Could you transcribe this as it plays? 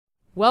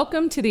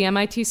Welcome to the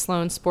MIT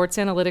Sloan Sports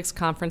Analytics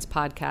Conference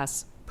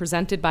podcast,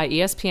 presented by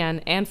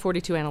ESPN and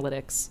 42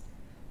 Analytics.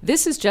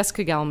 This is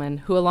Jessica Gelman,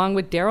 who along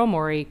with Daryl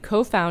Morey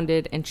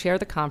co-founded and chair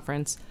the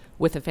conference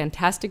with a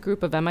fantastic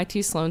group of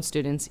MIT Sloan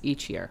students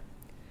each year.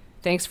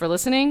 Thanks for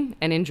listening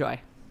and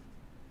enjoy.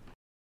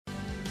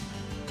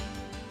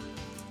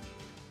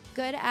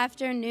 Good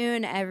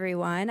afternoon,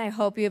 everyone. I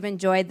hope you've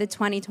enjoyed the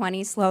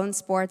 2020 Sloan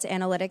Sports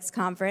Analytics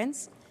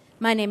Conference.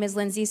 My name is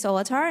Lindsay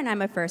Solitar, and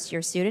I'm a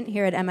first-year student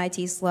here at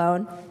MIT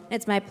Sloan.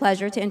 It's my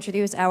pleasure to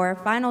introduce our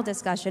final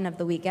discussion of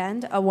the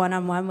weekend, a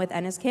one-on-one with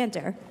Enes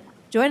Kanter.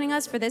 Joining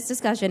us for this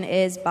discussion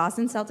is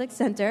Boston Celtics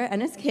center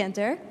Enes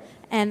Kanter,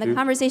 and the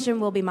conversation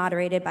will be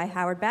moderated by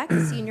Howard Beck,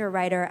 senior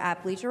writer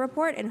at Bleacher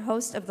Report and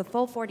host of the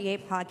Full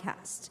 48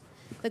 podcast.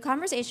 The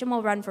conversation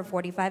will run for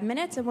 45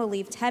 minutes, and we'll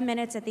leave 10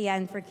 minutes at the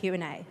end for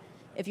Q&A.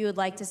 If you would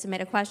like to submit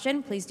a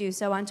question, please do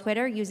so on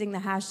Twitter using the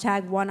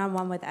hashtag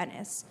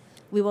 #OneOnOneWithEnes.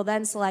 We will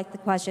then select the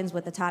questions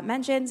with the top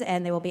mentions,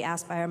 and they will be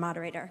asked by our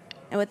moderator.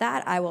 And with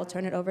that, I will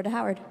turn it over to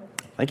Howard.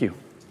 Thank you.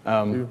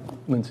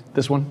 Lindsay,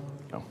 this one?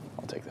 No,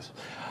 I'll take this.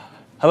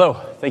 Hello.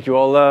 Thank you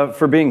all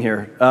for being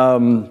here.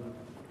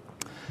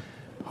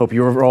 Hope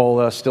you're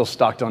all still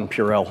stocked on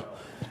Purell.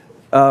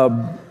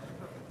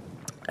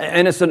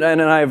 Enes and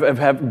I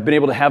have been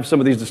able to have some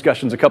of these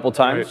discussions a couple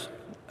times. Right.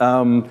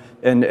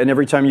 And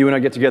every time you and I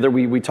get together,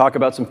 we talk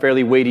about some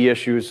fairly weighty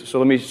issues. So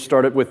let me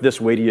start it with this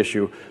weighty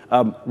issue.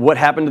 What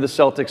happened to the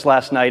Celtics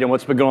last night and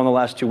what's been going on the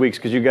last 2 weeks?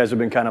 Because you guys have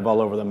been kind of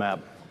all over the map.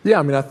 Yeah,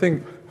 I mean, I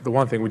think the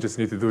one thing we just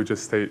need to do is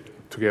just stay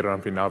together. I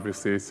mean,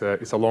 obviously,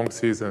 it's a long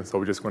season, so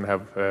we're just going to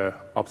have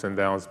ups and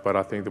downs. But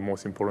I think the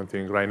most important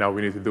thing right now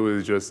we need to do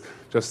is just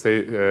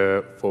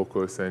stay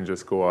focused and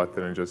just go out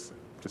there and just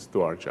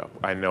do our job.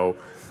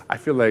 I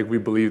feel like we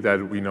believe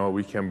that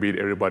we can beat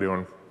everybody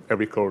on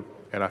every court.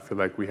 And I feel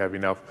like we have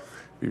enough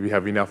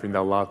in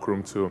that locker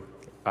room to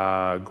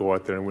go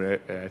out there and win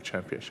a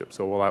championship.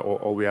 So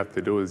all we have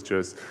to do is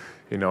just,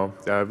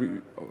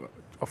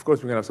 of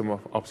course we're gonna have some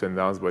ups and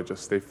downs, but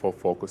just stay full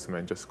focused,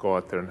 man. Just go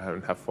out there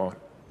and have fun.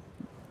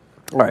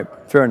 All right,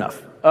 fair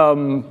enough.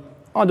 On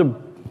to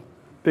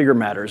bigger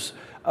matters.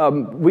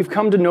 We've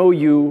come to know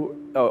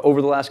you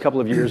over the last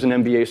couple of years in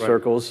NBA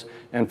circles,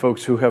 and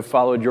folks who have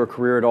followed your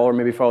career at all, or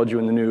maybe followed you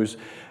in the news,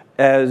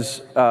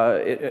 as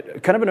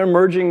kind of an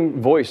emerging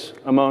voice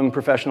among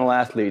professional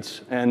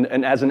athletes and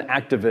as an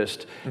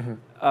activist. Mm-hmm.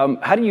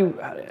 How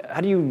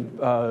do you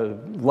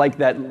like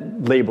that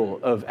label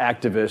of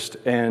activist,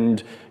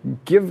 and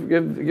give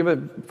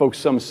folks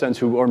some sense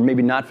who are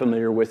maybe not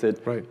familiar with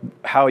it, right,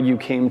 how you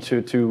came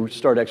to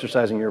start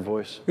exercising your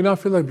voice? I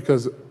feel like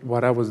because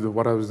what I was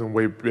doing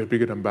way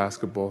bigger than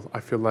basketball.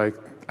 I feel like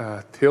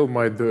till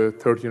my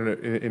third year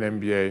in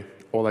NBA,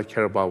 all I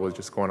cared about was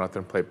just going out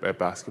there and play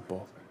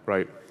basketball,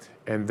 right?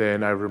 And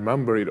then I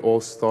remember it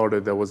all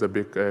started, there was a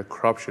big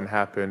corruption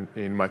happened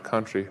in my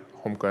country,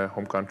 home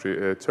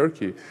country,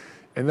 Turkey.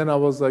 And then I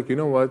was like, you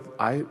know what,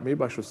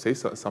 maybe I should say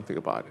something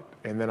about it.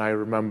 And then I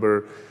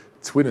remember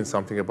tweeting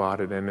something about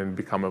it and then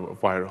become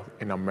viral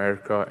in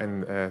America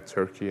and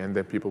Turkey. And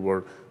then people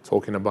were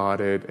talking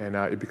about it, and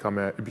it became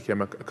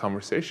a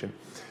conversation.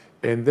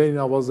 And then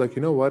I was like,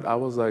 you know what,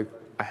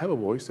 I have a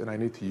voice and I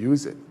need to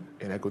use it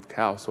in a good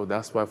cause. So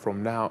that's why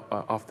from now,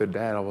 after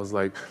that, I was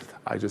like,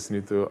 I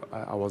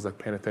was like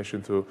paying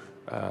attention to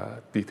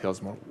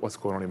details more, what's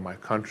going on in my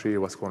country,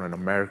 what's going on in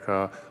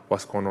America,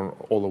 what's going on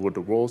all over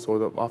the world.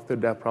 So after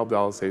that, probably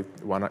I'll say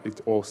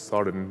it all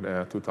started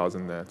in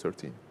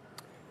 2013.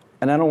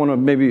 And I don't want to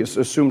maybe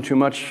assume too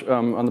much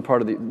on the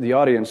part of the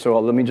audience, so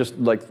let me just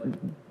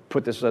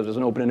put this as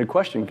an open-ended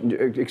question. Can you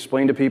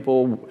explain to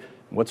people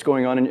what's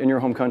going on in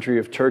your home country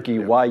of Turkey,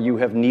 why you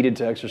have needed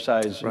to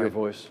exercise your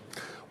voice?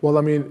 Well,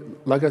 I mean,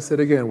 like I said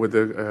again, with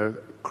the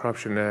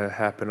corruption that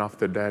happened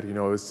after that,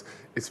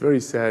 it's very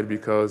sad,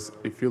 because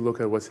if you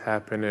look at what's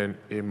happening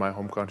in my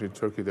home country, in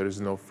Turkey, there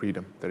is no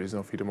freedom. There is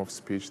no freedom of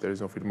speech. There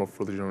is no freedom of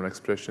religion and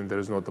expression. There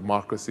is no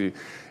democracy,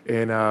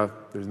 and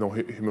there's no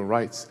human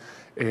rights.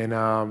 And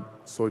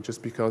so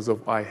just because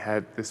I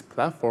had this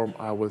platform,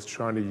 I was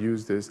trying to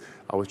use this.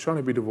 I was trying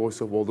to be the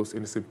voice of all those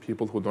innocent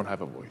people who don't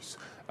have a voice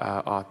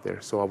out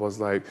there. So I was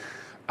like,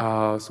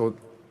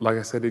 like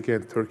I said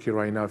again, Turkey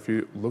right now, if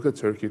you look at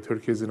Turkey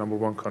is the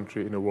 #1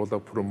 country in the world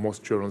that put the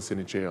most journalists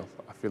in jail.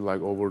 I feel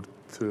like over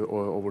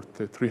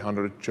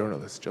 300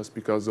 journalists just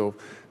because of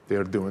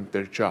they're doing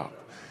their job.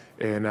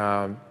 And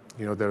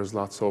there's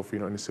lots of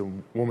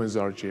innocent women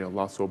are in jail,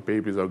 lots of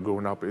babies are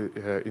growing up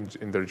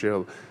in their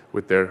jail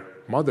with their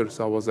mothers.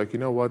 So I was like, you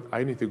know what,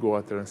 I need to go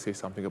out there and say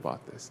something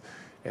about this.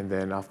 And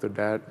then after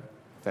that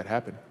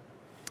happened.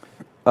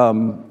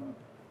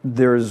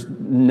 There's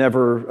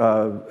never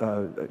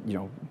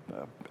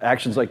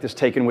actions like this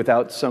taken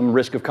without some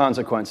risk of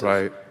consequences.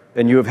 Right.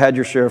 And you have had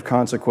your share of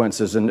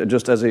consequences. And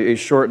just as a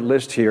short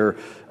list here,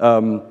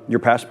 your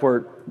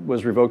passport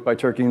was revoked by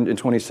Turkey in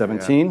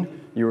 2017. Yeah.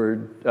 You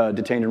were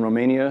detained in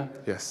Romania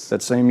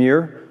that same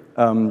year.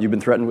 You've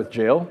been threatened with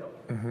jail.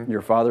 Mm-hmm.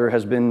 Your father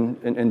has been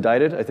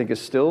indicted, I think is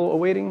still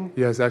awaiting?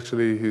 Yes,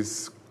 actually,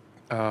 he's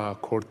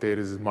Court date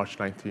is March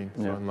 19th.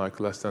 So in like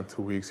less than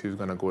 2 weeks, he's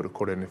going to go to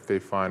court. And if they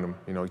find him,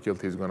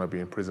 guilty, he's going to be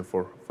in prison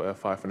for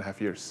 5.5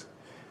 years.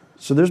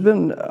 So there's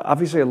been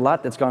obviously a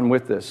lot that's gone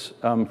with this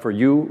for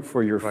you,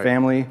 for your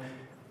family.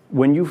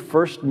 When you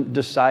first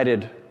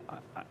decided,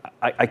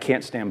 I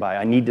can't stand by,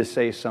 I need to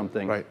say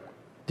something. Right.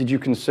 Did you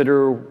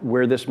consider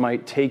where this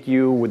might take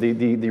you, with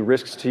the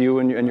risks to you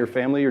and your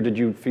family, or did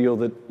you feel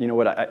that, you know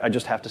what, I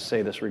just have to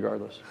say this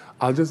regardless?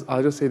 I'll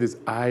just say this.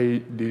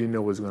 I didn't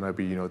know it was gonna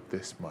be,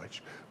 this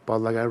much. But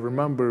like I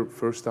remember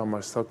first time I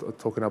started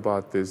talking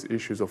about these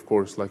issues, of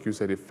course, like you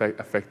said, it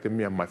affected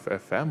me and my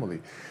family.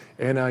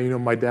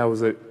 And my dad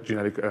was a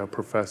genetic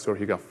professor.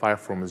 He got fired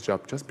from his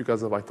job just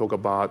because I talk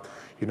about,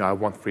 I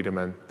want freedom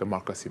and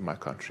democracy in my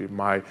country.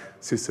 My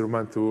sister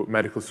went to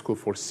medical school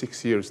for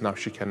 6 years. Now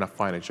she cannot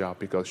find a job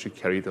because she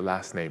carried the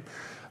last name.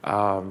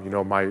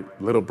 My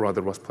little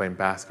brother was playing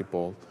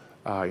basketball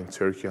in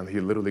Turkey, and he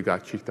literally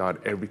got kicked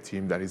out every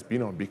team that he's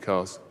been on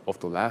because of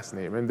the last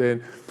name. And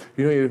then,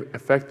 it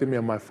affected me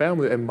and my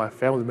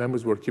family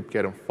members were keep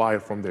getting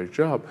fired from their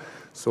job.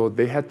 So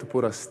they had to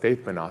put a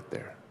statement out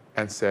there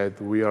and said,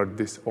 we are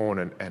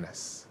disowning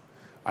Enes.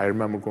 I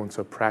remember going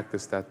to a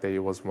practice that day.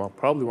 It was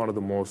probably one of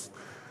the most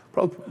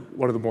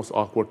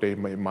awkward days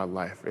in my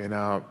life. And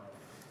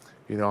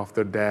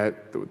after that,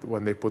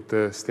 when they put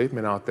the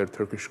statement out there,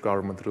 Turkish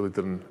government really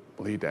didn't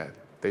believe that.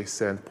 They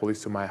sent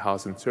police to my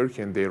house in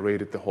Turkey and they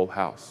raided the whole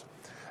house.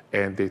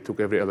 And they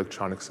took every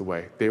electronics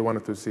away. They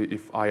wanted to see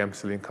if I am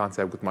still in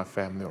contact with my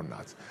family or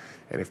not.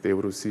 And if they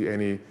were to see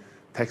any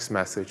text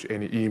message,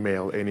 any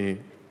email, any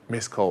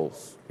missed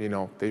calls,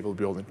 they will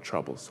be all in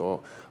trouble.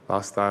 So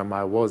last time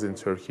I was in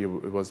Turkey,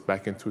 it was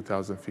back in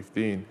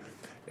 2015.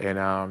 And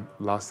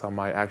last time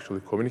I actually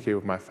communicated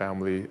with my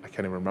family, I can't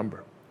even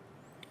remember.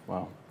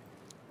 Wow.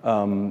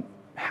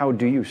 How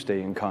do you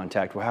stay in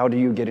contact? How do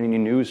you get any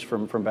news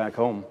from back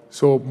home?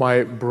 So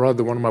one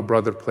of my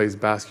brother plays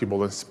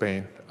basketball in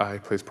Spain. He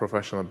plays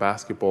professional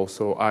basketball.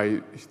 So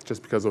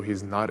just because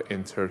he's not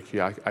in Turkey,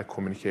 I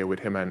communicate with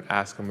him and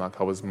ask him like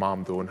how his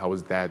mom doing, how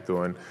his dad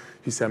doing.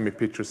 He sent me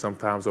pictures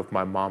sometimes of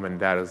my mom and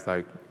dad. It's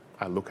like,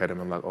 I look at him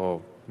and like,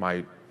 oh,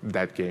 my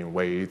dad gained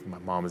weight, my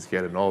mom is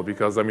getting old.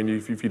 Because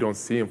if you don't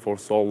see him for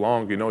so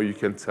long, you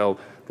can tell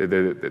the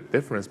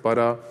difference.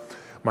 But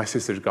my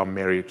sister got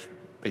married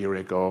a year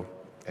ago.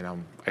 And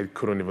I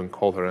couldn't even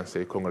call her and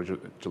say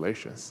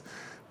congratulations.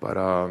 But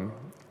of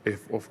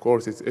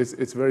course,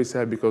 it's very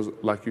sad because,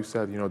 like you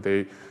said,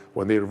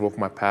 when they revoked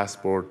my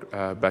passport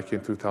back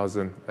in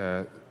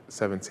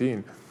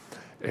 2017,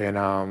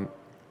 and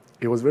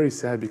it was very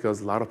sad because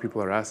a lot of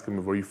people are asking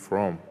me, where are you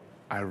from?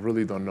 I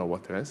really don't know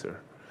what to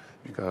answer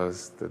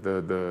because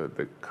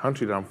the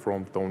country that I'm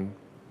from don't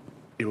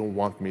even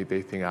want me.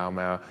 They think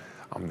I'm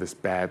this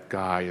bad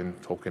guy and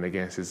talking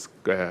against his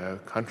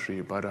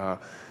country. But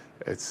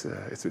it's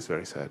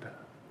very sad.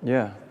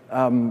 Yeah.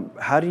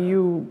 How do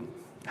you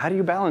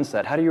balance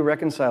that? How do you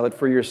reconcile it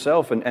for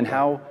yourself? And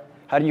how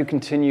do you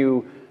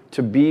continue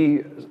to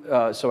be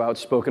so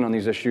outspoken on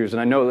these issues?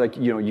 And I know,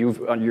 you've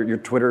your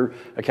Twitter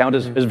account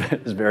is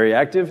very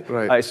active.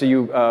 Right. I see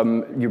you're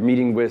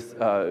meeting with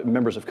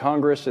members of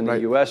Congress in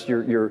the U.S.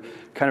 You're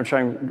kind of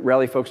trying to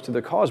rally folks to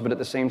the cause, but at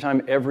the same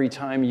time, every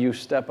time you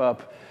step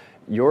up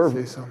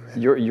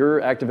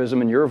your activism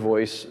and your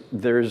voice,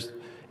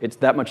 it's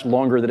that much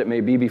longer that it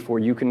may be before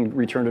you can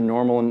return to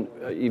normal, and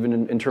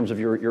even in terms of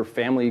your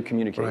family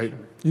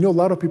communication. Right. A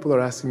lot of people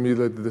are asking me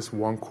this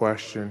one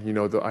question.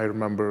 I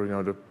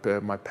remember,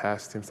 my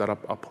past teams that I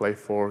play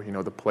for,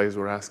 the players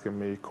were asking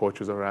me,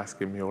 coaches are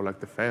asking me, or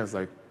like the fans,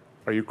 like,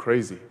 are you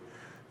crazy?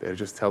 They're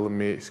just telling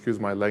me, excuse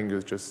my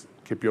language, just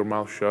keep your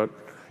mouth shut,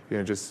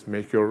 just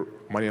make your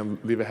money and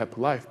live a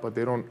happy life. But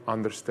they don't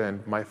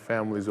understand my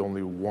family is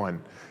only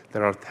one.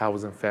 There are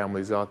 1,000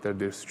 families out there.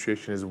 Their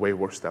situation is way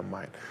worse than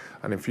mine.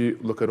 And if you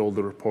look at all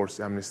the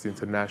reports, Amnesty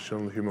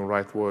International, Human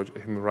Rights Watch,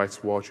 Human Rights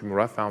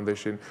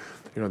Foundation,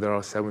 there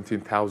are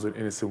 17,000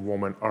 innocent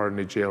women are in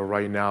the jail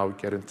right now,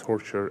 getting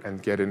tortured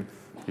and getting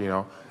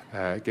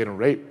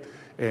raped.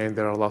 And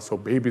there are lots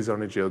of babies in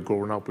the jail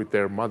growing up with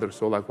their mother.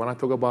 So when I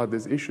talk about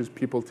these issues,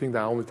 people think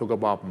that I only talk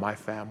about my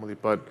family.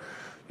 But,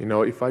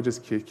 if I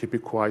just keep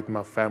it quiet,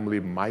 my family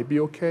might be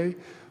okay.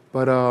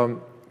 But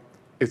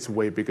it's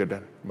way bigger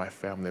than my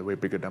family, way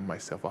bigger than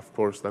myself. Of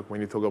course,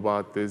 when you talk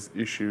about these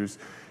issues,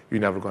 you're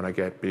never gonna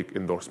get big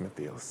endorsement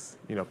deals,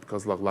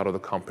 because a lot of the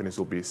companies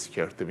will be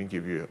scared to even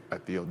give you a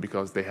deal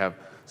because they have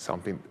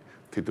something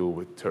to do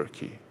with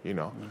Turkey,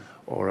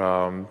 or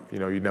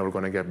you're never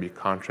gonna get big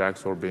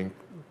contracts or being,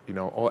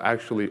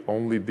 actually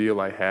only deal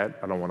I had,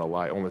 I don't wanna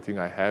lie, only thing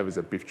I have is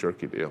a beef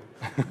jerky deal.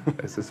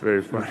 It's just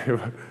very funny,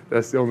 but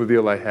that's the only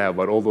deal I have.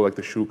 But although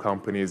the shoe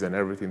companies and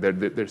everything,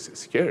 they're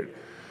scared.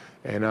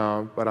 And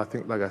but I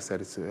think, like I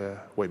said, it's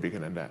way bigger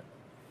than that.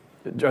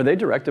 Are they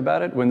direct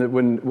about it?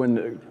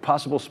 When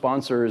possible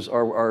sponsors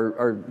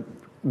are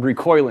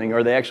recoiling,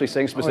 are they actually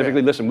saying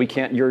specifically, listen, we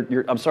can't,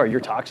 I'm sorry, you're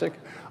toxic?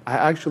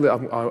 I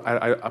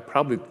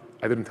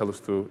didn't tell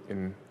this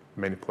in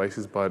many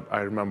places, but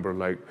I remember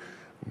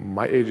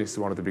my agency is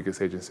one of the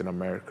biggest agencies in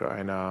America.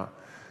 And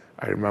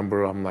I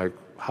remember I'm like,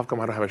 how come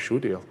I don't have a shoe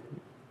deal?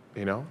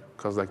 You know,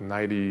 because like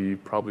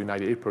probably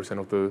 98%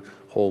 of the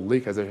whole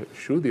league has a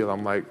shoe deal.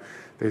 I'm like,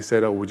 they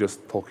said, oh, we're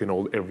just talking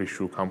to every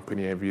shoe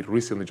company, and we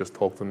recently just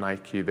talked to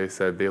Nike. They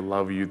said they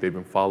love you, they've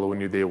been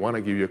following you, they want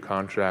to give you a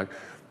contract,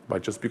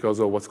 but just because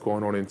of what's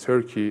going on in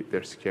Turkey,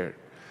 they're scared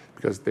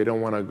because they don't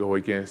want to go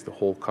against the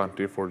whole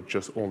country for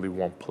just only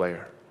one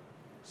player.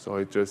 So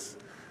it's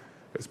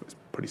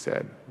pretty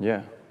sad.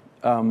 Yeah.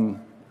 Are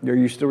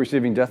you still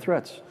receiving death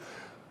threats?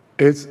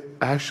 It's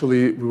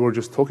actually, we were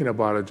just talking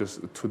about it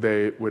just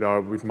today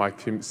with my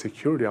team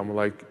security. I'm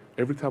like,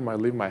 every time I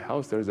leave my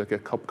house, there's like a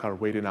cop car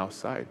waiting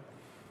outside.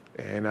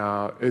 And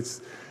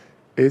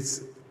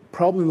it's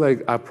probably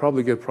like, I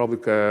probably get 2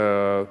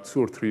 or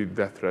 3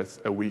 death threats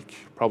a week,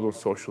 probably on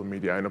social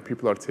media. I know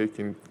people are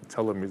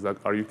telling me, like,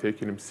 are you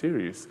taking him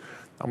serious?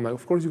 I'm like,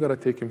 of course you gotta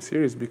take him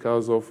serious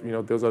because of,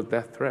 those are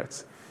death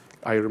threats.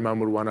 I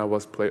remember when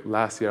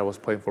last year I was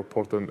playing for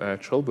Portland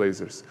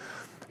Trailblazers.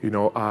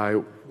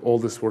 All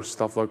this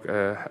stuff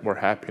were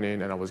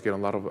happening, and I was getting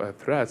a lot of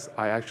threats.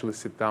 I actually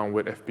sit down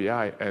with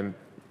FBI and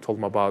told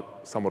them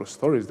about some of the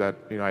stories that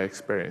I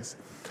experienced.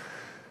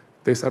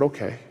 They said,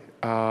 okay.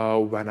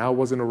 When I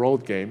was in a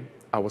road game,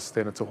 I was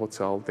staying at a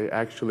hotel. They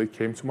actually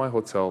came to my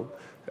hotel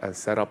and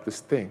set up this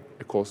thing.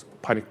 It calls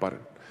panic button.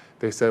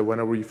 They said,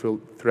 whenever you feel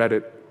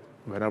threatened,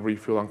 whenever you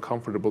feel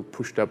uncomfortable,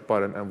 push that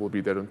button, and we'll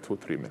be there in 2 or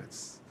 3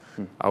 minutes.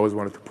 I always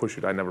wanted to push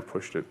it. I never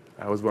pushed it.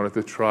 I always wanted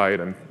to try it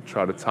and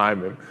try to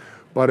time it.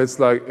 But it's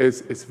like,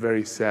 it's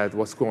very sad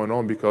what's going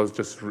on because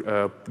just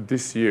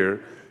this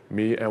year,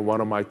 me and one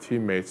of my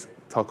teammates,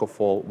 Taco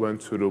Fall,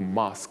 went to the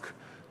mosque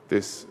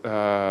this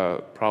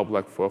probably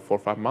like 4 or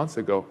 5 months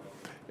ago.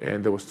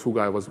 And there was 2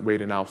 guys was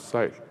waiting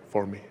outside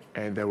for me.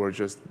 And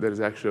there's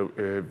actually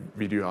a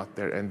video out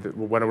there. And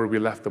whenever we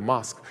left the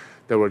mosque,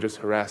 they were just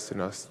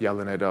harassing us,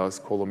 yelling at us,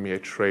 calling me a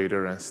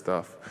traitor and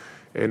stuff.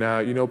 And,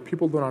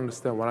 people don't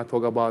understand when I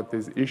talk about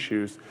these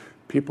issues,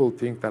 people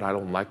think that I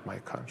don't like my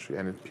country,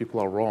 and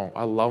people are wrong.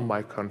 I love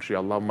my country, I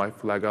love my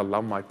flag, I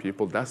love my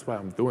people. That's why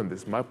I'm doing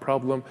this. My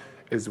problem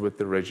is with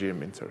the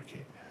regime in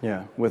Turkey.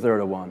 Yeah, with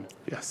Erdogan.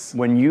 Yes.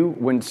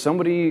 When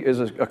somebody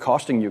is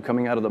accosting you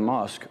coming out of the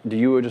mosque, do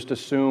you just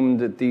assume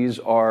that these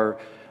are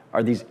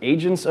these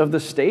agents of the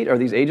state? Are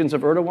these agents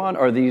of Erdogan?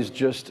 Are these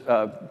just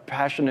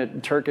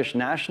passionate Turkish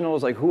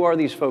nationals? Like, who are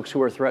these folks who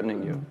are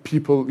threatening you?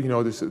 People,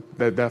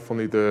 they're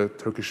definitely the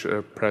Turkish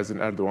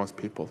President Erdogan's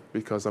people.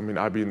 Because,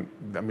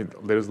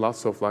 there's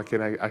lots of,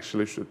 and I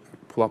actually should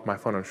pull up my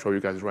phone and show you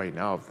guys right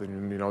now.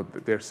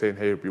 They're saying,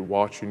 hey, we're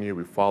watching you,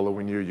 we're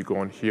following you, you're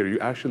going here.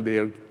 They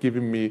are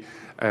giving me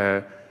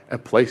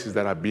places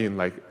that I've been,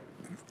 like,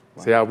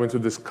 say I went to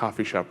this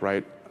coffee shop,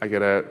 right? I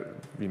get a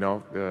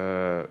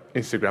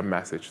Instagram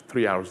message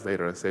 3 hours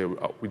later and say,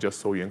 oh, we just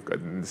saw you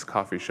in this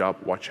coffee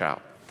shop, watch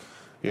out.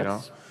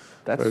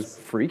 That's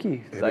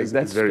freaky. That's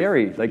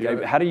very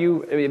scary. How do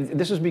you,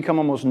 this has become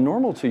almost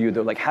normal to you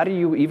though. Like, how do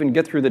you even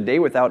get through the day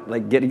without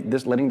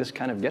letting this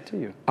kind of get to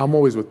you? I'm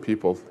always with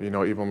people,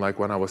 even like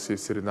when I was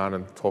sitting down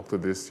and talk to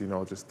this,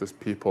 just this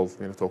people,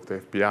 talk to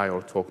FBI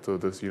or talk to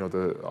this,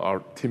 our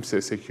team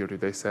security,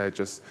 they said,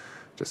 just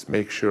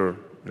make sure,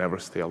 never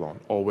stay alone.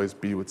 Always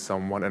be with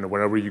someone. And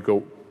whenever you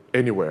go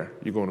anywhere,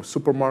 you go in a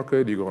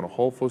supermarket, you go in a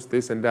Whole Foods,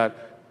 this and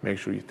that, make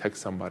sure you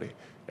text somebody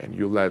and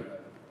you let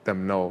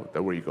them know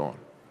that where you're going.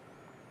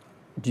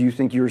 Do you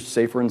think you're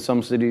safer in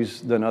some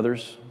cities than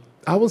others?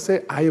 I will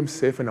say I am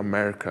safe in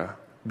America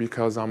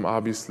because I'm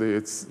obviously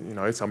it's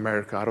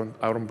America.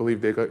 I don't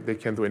believe they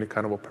can do any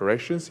kind of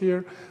operations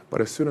here.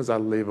 But as soon as I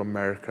leave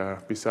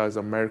America, besides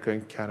America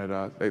and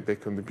Canada, they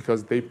can do,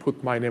 because they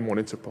put my name on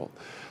Interpol.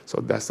 So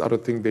that's the other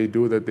thing they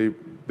do, that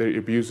they're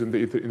abusing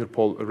the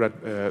Interpol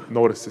red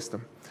notice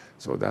system.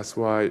 So that's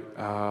why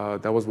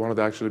that was one of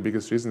the actually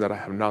biggest reasons that I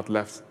have not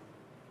left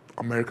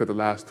America the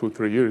last 2 or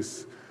 3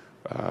 years.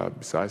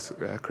 Besides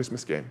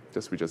Christmas game,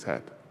 we just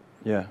had.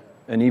 Yeah,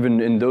 and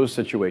even in those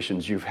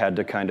situations, you've had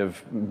to kind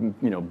of,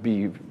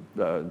 be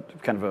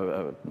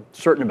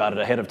certain about it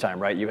ahead of time,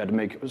 right? You had to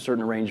make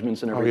certain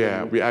arrangements and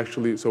everything. Oh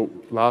yeah, so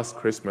last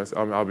Christmas,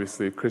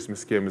 obviously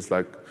Christmas game is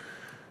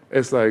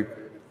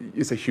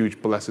it's a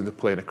huge blessing to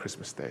play on a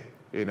Christmas day,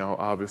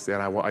 obviously,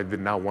 and I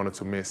did not want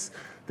to miss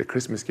the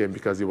Christmas game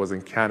because it was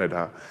in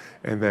Canada,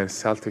 and then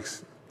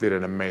Celtics did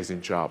an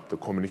amazing job to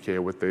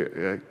communicate with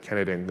the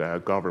Canadian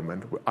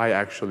government. I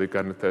actually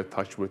got into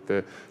touch with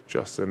the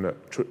Justin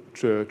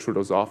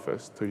Trudeau's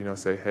office to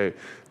say, hey,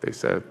 they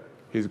said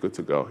he's good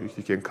to go.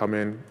 He can come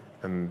in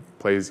and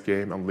play his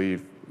game and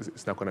leave.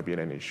 It's not going to be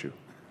an issue.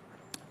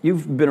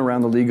 You've been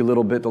around the league a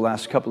little bit the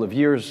last couple of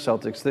years,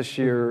 Celtics this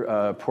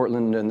year,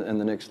 Portland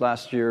and the Knicks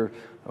last year,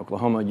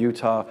 Oklahoma,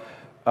 Utah.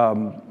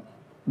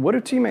 What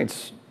do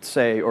teammates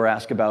say or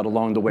ask about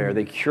along the way? Are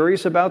they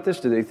curious about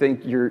this? Do they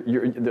think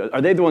are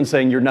they the ones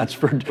saying you're nuts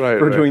for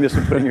doing this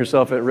and putting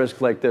yourself at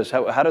risk like this?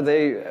 How do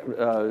they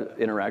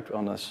interact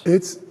on this?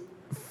 It's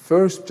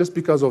first just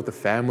because of the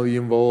family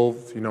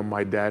involved.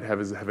 My dad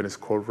having his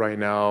court right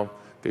now.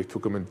 They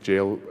took him in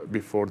jail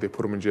before. They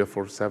put him in jail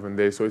for 7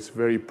 days. So it's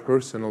very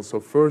personal. So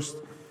first,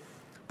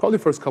 probably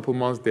first couple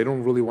months, they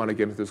don't really want to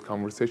get into this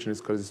conversation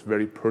because it's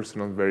very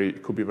personal,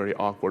 it could be very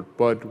awkward.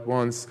 But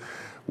once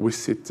we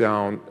sit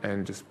down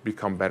and just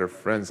become better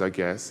friends, I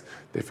guess,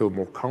 they feel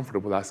more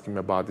comfortable asking me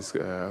about these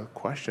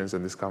questions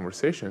and these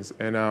conversations.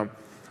 And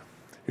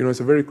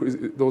those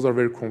are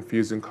very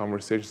confusing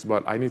conversations,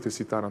 but I need to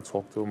sit down and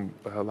talk to them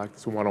like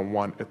this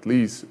one-on-one at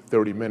least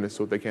 30 minutes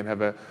so they can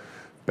have a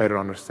better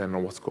understanding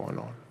of what's going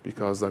on.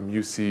 Because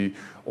you see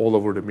all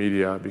over the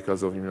media,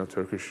 because of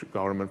Turkish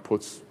government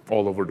puts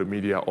all over the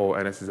media, oh,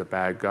 Enes is a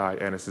bad guy,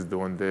 Enes is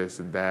doing this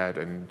and that,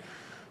 and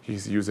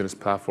he's using his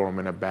platform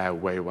in a bad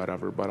way,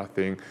 whatever. But I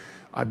think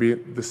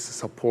the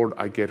support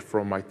I get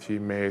from my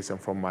teammates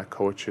and from my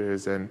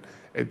coaches, and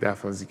it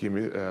definitely gives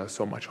me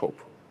so much hope.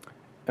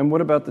 And what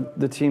about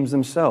the teams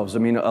themselves? I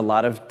mean, a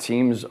lot of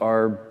teams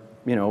are,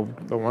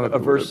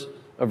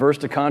 averse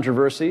to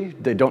controversy.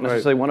 They don't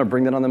necessarily want to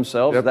bring that on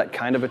themselves, that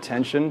kind of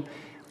attention.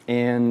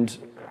 And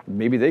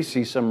maybe they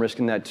see some risk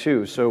in that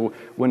too. So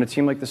when a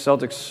team like the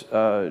Celtics,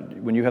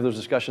 when you have those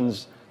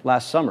discussions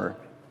last summer,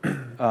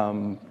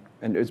 and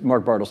it's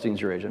Mark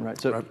Bartelstein's your agent, right?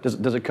 So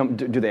does it come?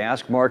 Do they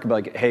ask Mark about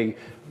like, hey,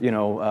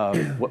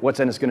 what's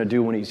Enes going to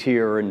do when he's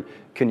here, and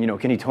can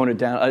he tone it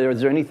down? Is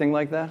there anything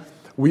like that?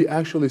 We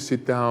actually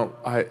sit down.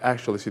 I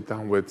actually sit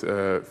down with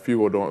a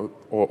few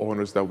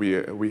owners that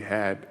we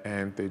had,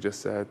 and they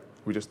just said,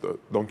 we just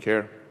don't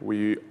care.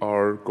 We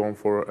are going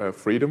for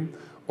freedom.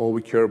 All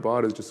we care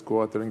about is just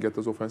go out there and get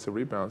those offensive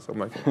rebounds. I'm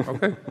like,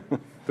 okay,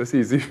 that's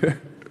easy.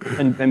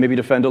 and maybe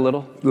defend a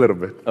little? A little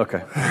bit.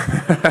 Okay.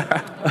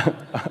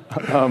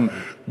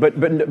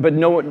 But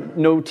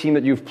no team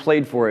that you've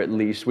played for, at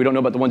least, we don't know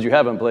about the ones you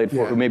haven't played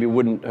for, who maybe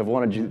wouldn't have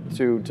wanted you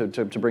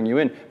to bring you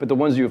in, but the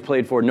ones you've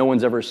played for, no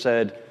one's ever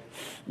said,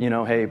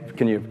 hey,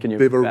 can you?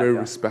 They were very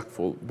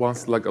respectful.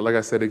 Once, like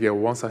I said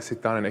again, once I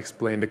sit down and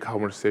explain the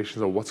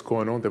conversations of what's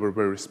going on, they were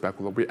very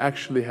respectful. We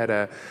actually had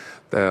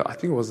I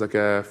think it was like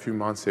a few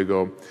months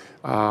ago,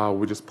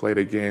 we just played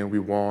a game, we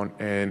won,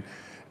 and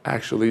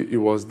actually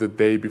it was the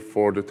day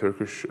before the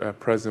Turkish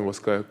president was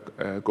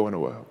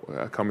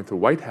coming to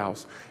White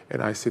House,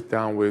 and I sit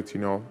down with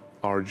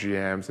our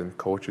GMs and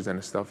coaches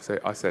and stuff.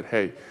 I said,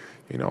 hey,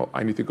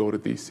 I need to go to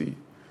DC,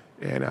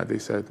 and they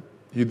said,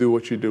 you do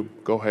what you do,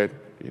 go ahead.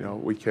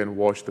 We can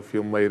watch the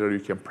film later, you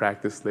can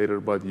practice later,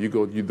 but you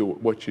do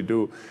what you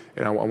do.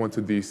 And I went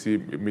to DC,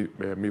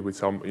 meet with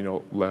some,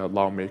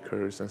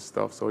 lawmakers and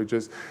stuff. So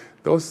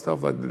those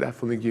stuff that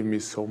definitely give me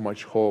so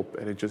much hope.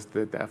 And it just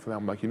definitely,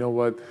 I'm like,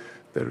 what?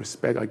 The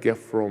respect I get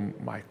from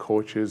my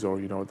coaches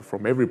or,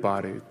 from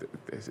everybody,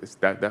 it's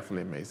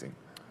definitely amazing.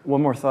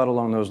 One more thought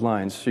along those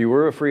lines. So you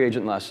were a free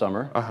agent last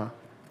summer.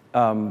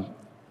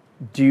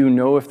 Do you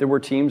know if there were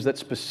teams that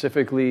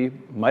specifically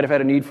might have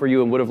had a need for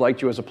you and would have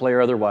liked you as a player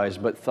otherwise,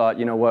 but thought,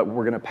 we're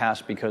going to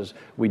pass because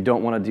we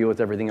don't want to deal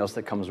with everything else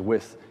that comes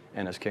with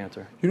Enes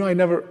Kanter?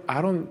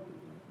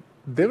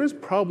 There is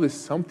probably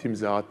some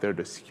teams out there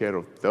that's scared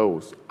of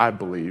those, I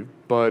believe,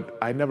 but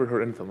I never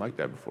heard anything like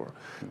that before.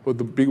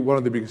 But one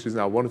of the biggest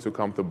reasons I wanted to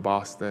come to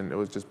Boston, it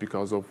was just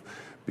because of,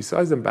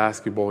 besides the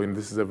basketball,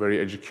 this is a very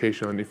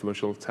educational and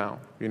influential town.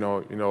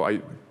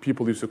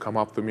 People used to come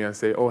up to me and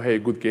say, oh, hey,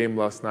 good game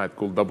last night,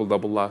 good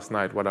double-double last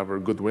night, whatever,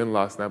 good win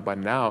last night. But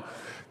now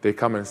they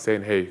come and say,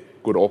 hey,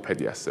 good op-ed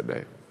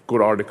yesterday,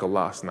 good article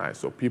last night.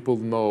 So people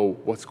know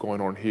what's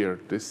going on here.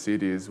 This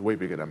city is way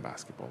bigger than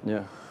basketball.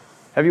 Yeah.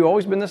 Have you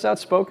always been this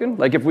outspoken?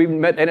 Like, if we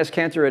met Enes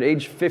Kanter at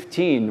age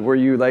 15, were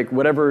you like,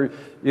 whatever,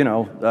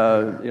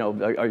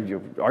 are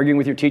you arguing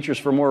with your teachers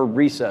for more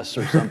recess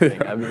or something?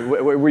 I mean,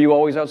 were you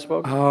always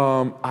outspoken?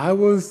 I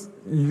was,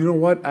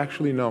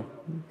 actually, no.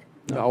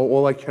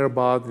 All I care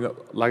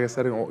about, like I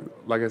said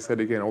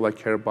again, all I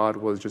care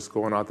about was just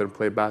going out there and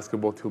play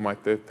basketball till my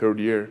third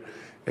year.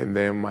 And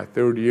then my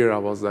third year, I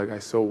was like, I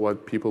saw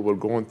what people were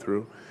going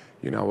through.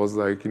 I was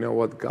like,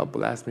 God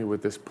bless me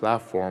with this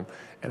platform.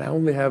 And I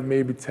only have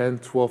maybe 10,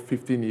 12,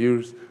 15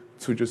 years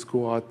to just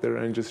go out there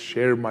and just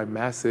share my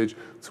message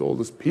to all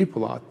those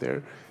people out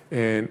there.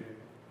 And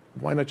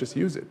why not just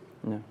use it?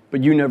 Yeah.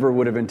 But you never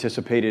would have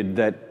anticipated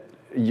that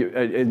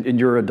in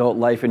your adult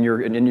life and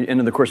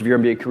in the course of your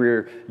NBA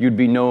career, you'd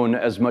be known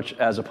as much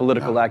as a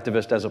political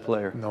activist as a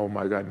player. No,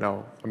 my God,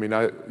 no. I mean,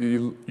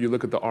 you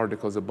look at the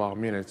articles about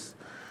me, and it's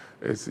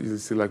you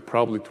see like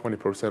probably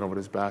 20% of it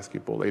is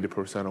basketball,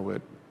 80% of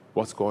it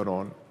what's going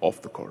on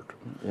off the court.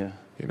 Yeah.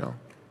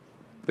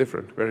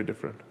 Different, very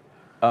different.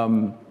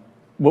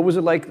 What was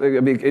it like? I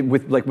mean,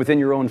 within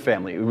your own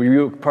family? Were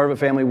you part of a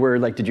family where,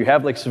 did you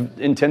have some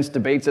intense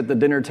debates at the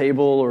dinner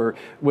table, or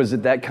was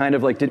it that kind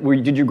of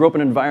did you grow up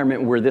in an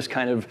environment where this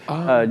kind of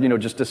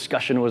just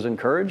discussion was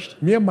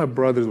encouraged? Me and my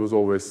brothers was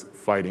always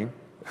fighting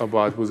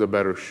about who's a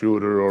better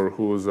shooter or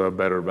who's a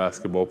better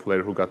basketball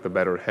player, who got the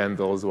better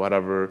handles,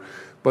 whatever.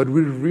 But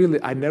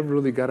I never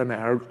really got an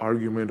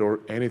argument or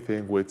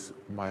anything with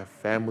my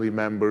family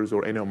members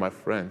or any of my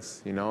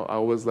friends. I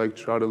always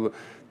try to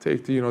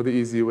take the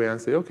easy way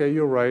and say, okay,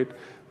 you're right.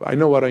 I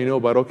know what I know,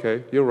 but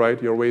okay, you're right.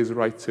 Your way is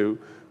right too.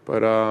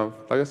 But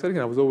like I said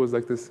again, I was always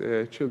this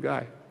chill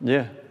guy.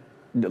 Yeah.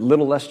 A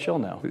little less chill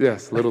now.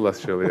 Yes, a little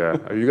less chill, yeah.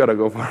 You got to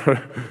go for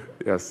it.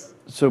 Yes.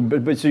 So,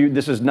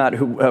 this is not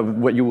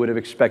what you would have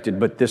expected,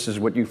 but this is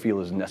what you feel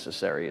is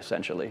necessary,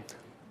 essentially.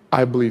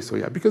 I believe so,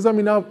 yeah. Because, I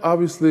mean,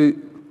 obviously,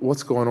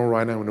 what's going on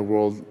right now in the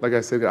world, like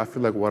I said, I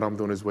feel like what I'm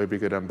doing is way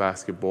bigger than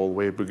basketball,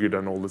 way bigger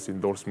than all this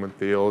endorsement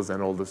deals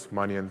and all this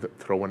money and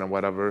throwing and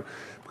whatever.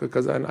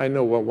 Because I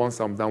know once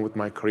I'm done with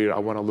my career, I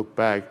want to look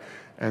back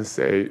and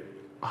say,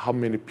 how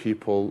many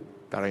people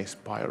that I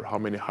inspire, how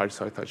many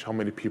hearts I touch, how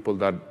many people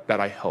that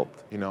I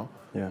helped, you know?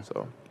 Yeah.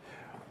 So.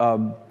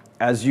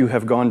 As you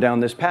have gone down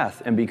this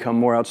path and become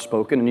more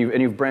outspoken,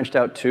 and you've branched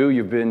out too.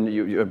 You've been,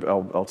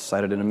 I'll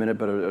cite it in a minute,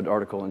 but an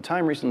article in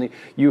Time recently.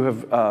 You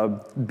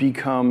have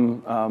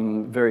become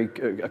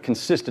a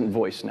consistent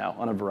voice now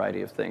on a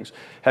variety of things.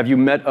 Have you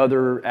met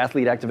other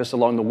athlete activists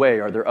along the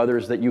way? Are there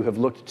others that you have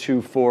looked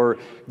to for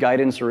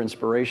guidance or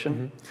inspiration?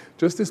 Mm-hmm.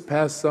 Just this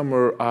past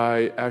summer,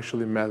 I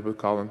actually met with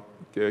Colin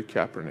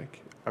Kaepernick.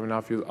 I mean,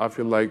 I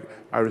feel like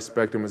I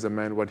respect him as a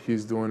man. What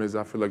he's doing is,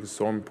 I feel like it's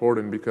so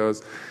important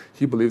because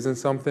he believes in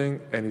something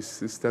and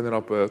he's standing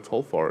up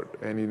tall for it.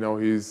 And he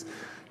believes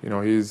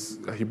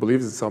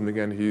in something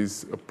and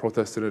he's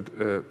protested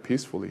it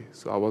peacefully.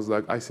 So I was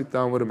like, I sit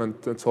down with him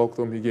and talk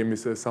to him. He gave me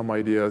some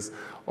ideas,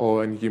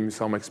 and he gave me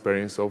some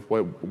experience of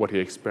what he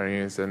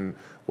experienced and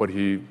what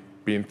he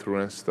been through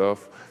and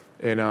stuff.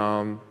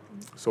 And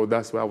so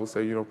that's why I would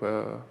say,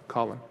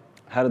 Colin.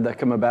 How did that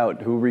come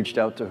about? Who reached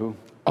out to who?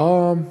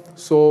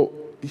 So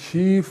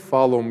he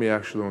followed me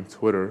actually on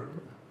Twitter,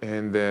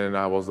 and then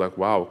I was like,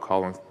 wow,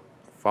 Colin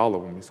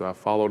followed me. So I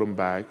followed him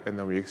back, and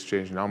then we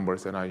exchanged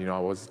numbers, and I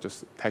was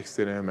just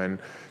texting him and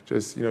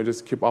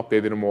just keep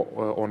updating him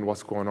on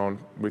what's going on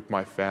with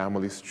my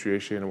family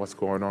situation and what's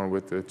going on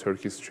with the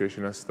Turkey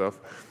situation and stuff.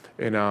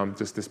 And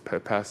just this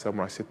past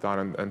summer, I sit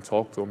down and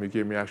talk to him. He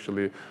gave me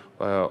actually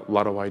a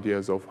lot of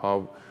ideas of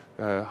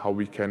how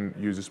we can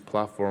use this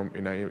platform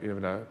in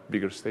a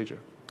bigger stage.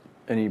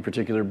 Any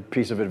particular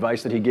piece of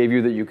advice that he gave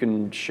you that you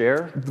can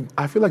share?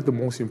 I feel like the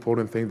most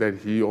important thing that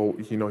he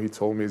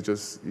told me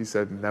is he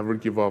said, never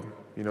give up.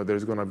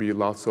 There's going to be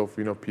lots of,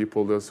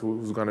 people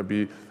who's going to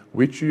be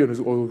with you and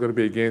who's going to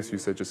be against you.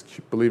 He said, just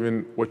keep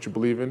believing what you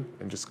believe in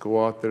and just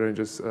go out there and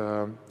just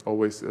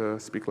always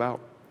speak loud.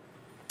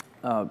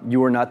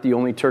 You are not the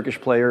only Turkish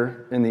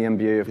player in the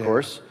NBA, of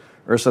course.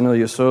 Ersan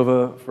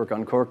İlyasova,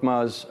 Furkan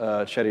Korkmaz,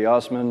 Cedi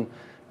Osman.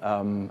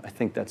 I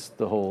think that's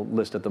the whole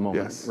list at the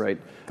moment, right?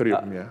 3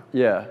 of them, yeah.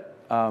 Yeah.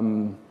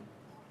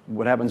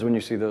 What happens when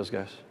you see those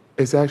guys?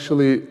 It's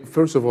actually,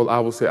 first of all, I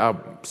will say I'm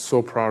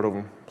so proud of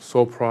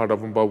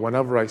them. But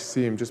whenever I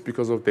see them, just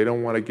because they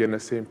don't want to get in the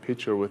same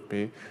picture with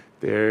me,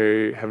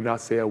 they have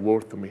not said a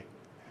word to me.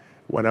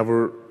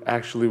 Whenever,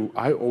 actually,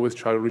 I always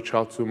try to reach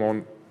out to them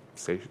on,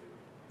 say,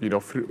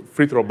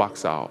 free throw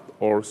box out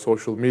or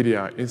social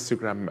media,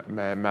 Instagram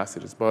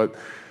messages, but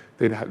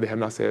they have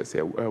not said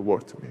a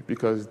word to me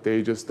because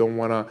they just don't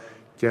want to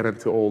get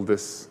into all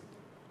this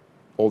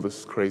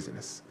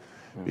craziness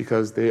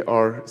because they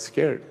are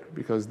scared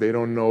because they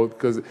don't know,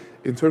 because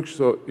in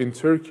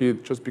Turkey,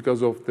 just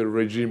because of the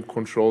regime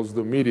controls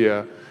the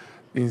media,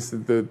 in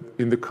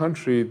the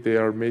country they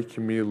are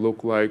making me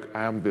look like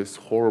I am this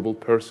horrible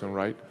person,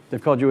 right?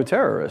 They've called you a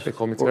terrorist. They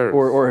call me terrorist.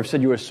 Or have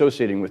said you're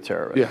associating with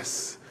terrorists.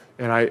 Yes.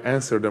 And I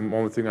answered them,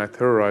 only thing I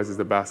terrorize is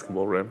the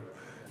basketball rim.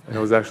 And it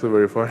was actually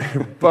very funny.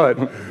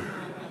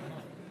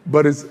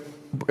 But it's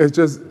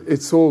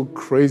so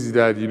crazy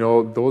that,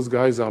 those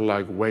guys are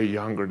like way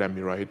younger than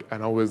me, right?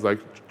 And I always like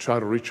try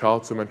to reach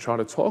out to them and try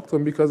to talk to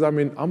them because,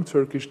 I'm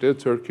Turkish, they're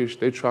Turkish,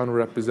 they try to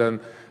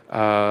represent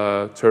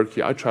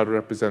Turkey. I try to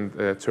represent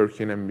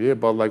Turkey in NBA,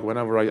 but like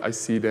whenever I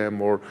see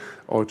them or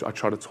I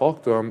try to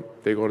talk to them,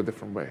 they go a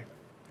different way.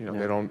 They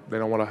don't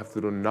want to have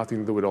to do nothing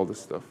to do with all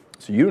this stuff.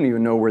 So you don't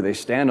even know where they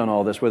stand on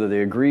all this, whether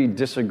they agree,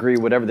 disagree,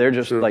 whatever. They're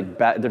just True.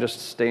 they're just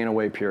staying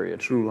away.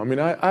 Period. True.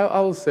 I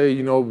will say,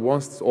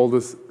 once all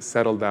this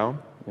settled down,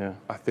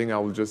 I think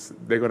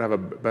they're gonna have a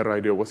better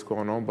idea of what's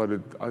going on. But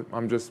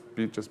I'm just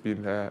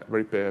being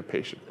very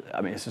patient.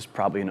 This is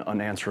probably an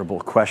unanswerable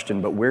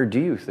question, but where do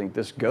you think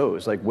this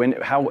goes? Like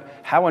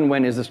how and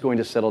when is this going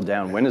to settle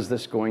down? When is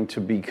this going to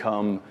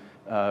become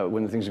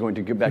when things are going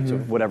to get back to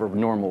whatever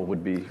normal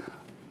would be?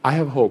 I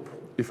have hope.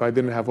 If I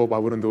didn't have hope, I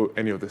wouldn't do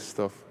any of this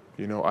stuff.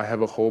 I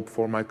have a hope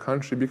for my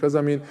country because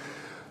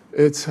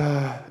it's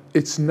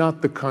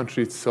not the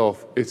country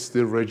itself, it's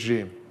the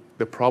regime.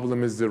 The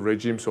problem is the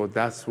regime, so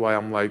that's why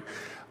I'm like,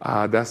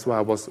 that's why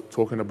I was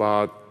talking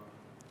about.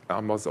 I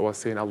was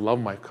saying I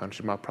love my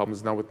country. My problem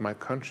is not with my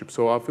country.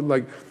 So I feel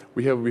like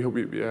we have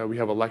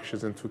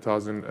elections in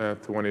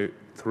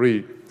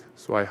 2023.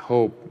 So I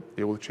hope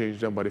it will change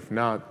them. But if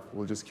not,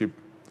 we'll just keep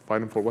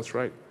fighting for what's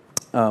right.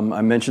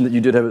 I mentioned that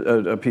you did have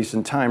a piece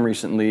in Time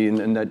recently,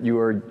 and that you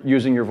are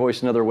using your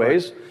voice in other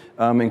ways,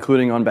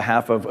 including on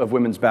behalf of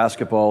women's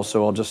basketball.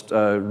 So I'll just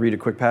read a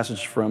quick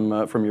passage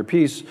from your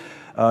piece.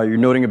 You're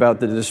noting about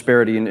the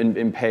disparity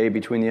in pay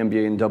between the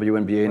NBA and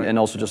WNBA, and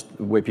also just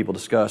the way people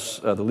discuss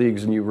the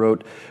leagues. And you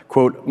wrote,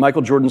 quote,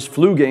 Michael Jordan's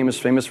flu game is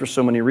famous for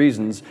so many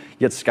reasons,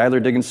 yet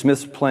Skylar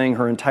Diggins-Smith's playing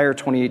her entire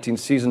 2018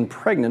 season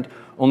pregnant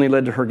only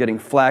led to her getting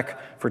flack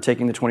for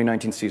taking the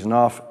 2019 season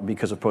off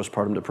because of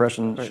postpartum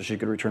depression, so she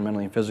could return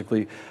mentally and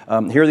physically.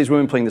 Here are these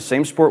women playing the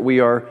same sport we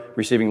are,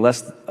 receiving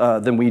less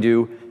than we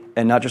do,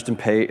 and not just in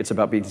pay, it's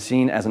about being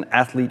seen as an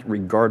athlete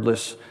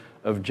regardless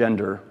of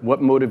gender.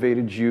 What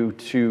motivated you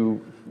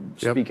to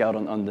speak out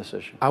on this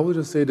issue? I would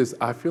just say this.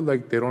 I feel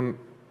like they don't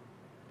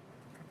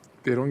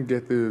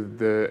get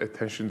the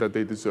attention that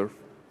they deserve.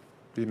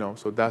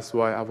 So that's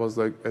why I was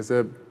like, as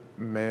a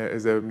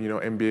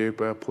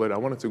NBA player, I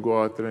wanted to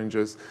go out there and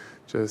just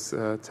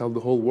tell the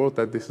whole world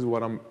that this is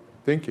what I'm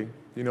thinking.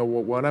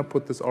 When I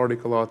put this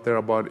article out there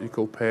about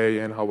equal pay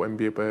and how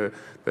NBA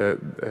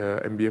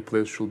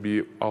players should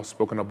be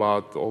outspoken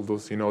about all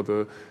those,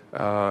 the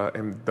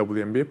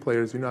WNBA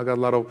players, I got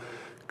a lot of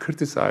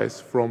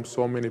criticized from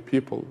so many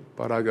people.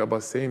 But at the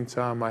same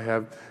time,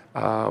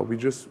 we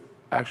just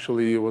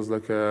actually, it was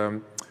like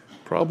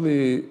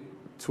probably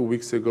 2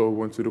 weeks ago, we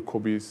went to the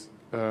Kobe's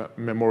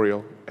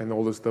memorial, and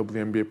all those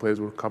WNBA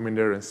players were coming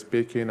there and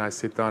speaking. I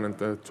sit down and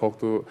talk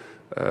to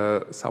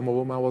some of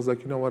them. I was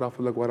like, you know what, I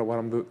feel like what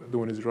I'm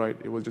doing is right.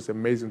 It was just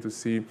amazing to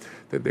see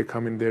that they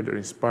come in there, they're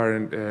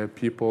inspiring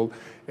people.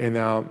 And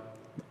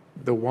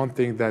the one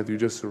thing that you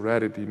just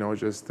read it,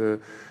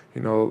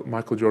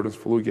 Michael Jordan's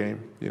flu game,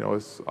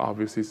 it's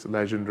obviously it's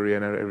legendary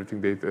and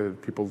everything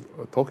people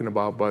are talking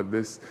about, but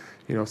this,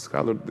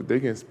 Skylar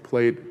Diggins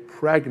played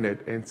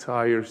pregnant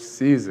entire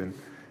season,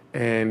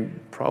 and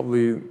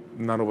probably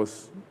none of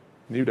us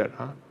knew that,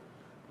 huh?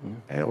 Mm-hmm.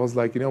 And it was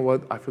like, you know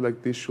what, I feel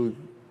like this should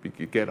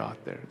get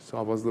out there.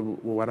 So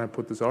when I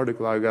put this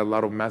article, I got a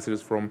lot of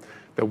messages from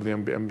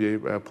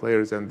WNBA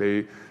players, and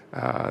they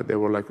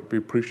were like, we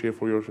appreciate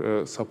for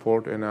your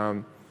support,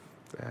 and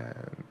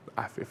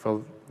it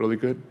felt really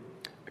good.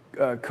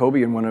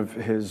 Kobe, in one of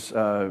his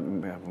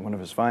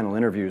final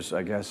interviews,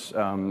 I guess,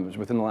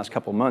 within the last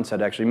couple of months,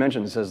 had actually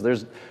mentioned, it says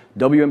there's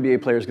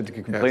WNBA players that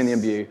can play in the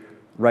NBA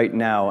right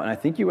now, and I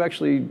think you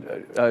actually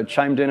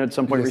chimed in at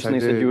some point recently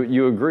and said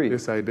you agree.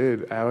 Yes, I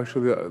did. I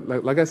actually,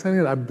 like I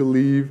said, I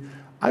believe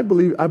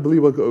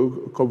what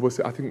Kobe was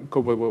saying. I think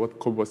what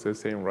Kobe was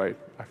saying, right?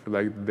 I feel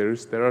like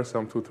there are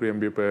some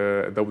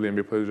 2-3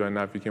 WNBA players right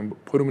now. If you can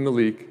put them in the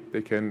league,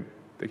 they can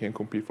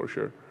compete for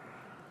sure.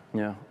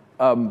 Yeah.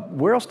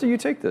 Where else do you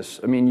take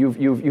this? I mean,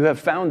 you have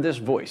found this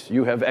voice.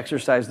 You have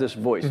exercised this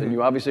voice, and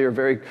you obviously are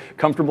very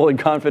comfortable and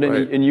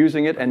confident in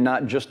using it, and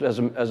not just as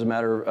a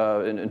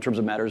matter in terms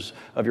of matters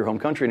of your home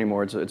country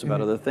anymore. It's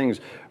about other things.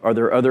 Are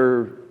there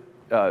other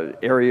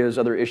areas,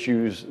 other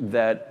issues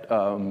that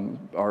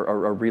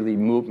are really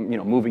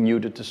moving you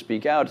to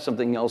speak out?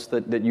 Something else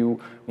that you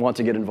want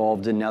to get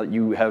involved in now that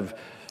you have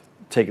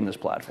taken this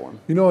platform?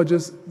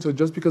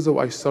 Just because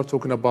I start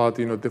talking about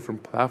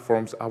different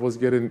platforms, I was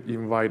getting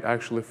invited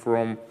actually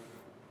from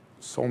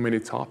so many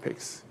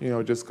topics.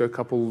 Just a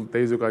couple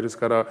days ago, I just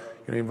got a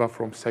invite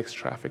from sex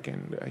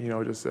trafficking.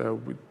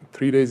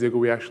 3 days ago,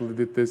 we actually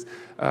did this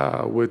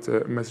with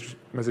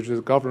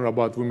Massachusetts governor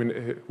about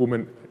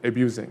women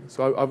abusing.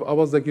 So I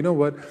was like, you know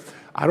what?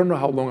 I don't know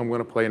how long I'm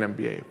going to play in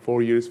NBA.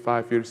 4 years,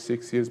 5 years,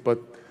 6 years, but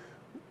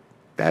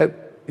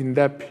in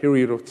that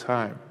period of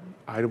time,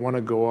 I want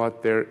to go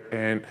out there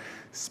and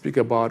speak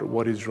about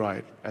what is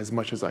right as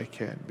much as I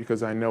can,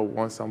 because I know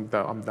once I'm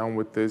done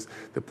with this,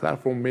 the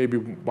platform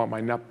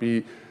might not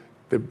be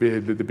the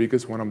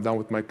biggest when I'm done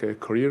with my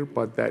career,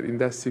 but that in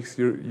that 6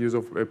 years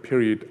of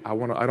period, I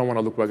don't want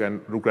to look back and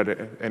regret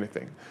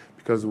anything,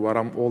 because what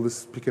I'm always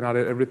speaking out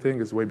at everything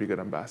is way bigger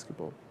than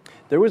basketball.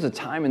 There was a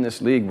time in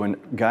this league when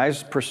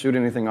guys pursued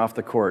anything off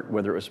the court,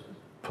 whether it was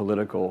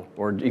political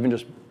or even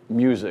just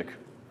music.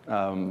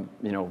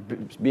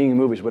 Being in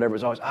movies, whatever,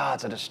 it's always,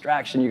 it's a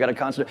distraction. You got to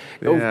concentrate.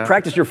 Go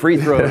practice your free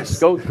throws.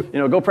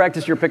 Go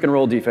practice your pick and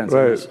roll defense.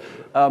 Right.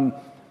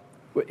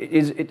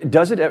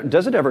 Does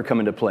it ever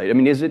come into play? I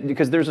mean, is it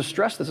because there's a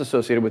stress that's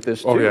associated with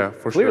this too? Oh yeah,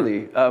 for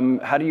clearly. Sure.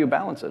 How do you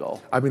balance it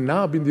all? I mean,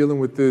 now I've been dealing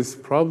with this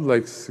probably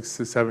like 6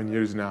 to 7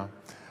 years now.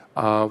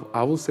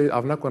 I will say,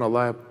 I'm not going to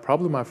lie,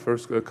 probably my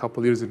first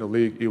couple years in the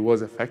league, it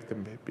was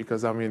affecting me,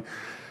 because I mean,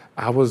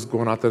 I was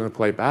going out there to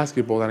play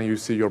basketball, and you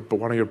see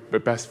one of your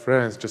best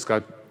friends just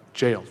got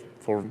jailed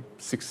for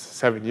 6,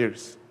 7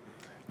 years.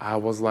 I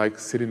was like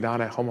sitting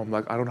down at home. I'm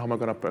like, I don't know how I'm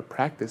going to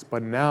practice.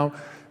 But now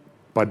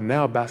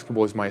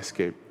basketball is my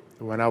escape.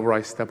 Whenever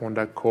I step on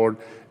that court,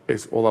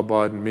 it's all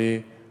about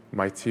me,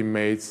 my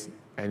teammates,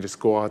 and just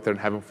go out there and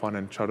having fun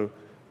and try to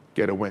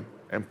get a win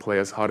and play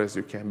as hard as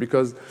you can.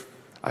 Because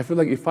I feel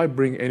like if I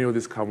bring any of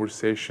these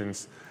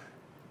conversations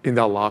in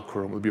that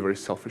locker room, it would be very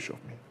selfish of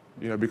me.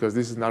 Because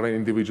this is not an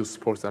individual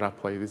sport that I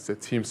play. It's a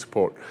team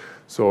sport.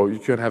 So you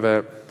can have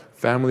a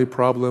family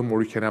problem,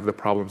 or you can have the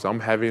problems I'm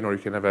having, or you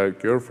can have a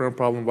girlfriend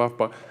problem,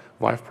 but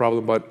wife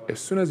problem. But as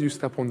soon as you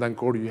step on that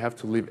court, you have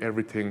to leave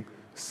everything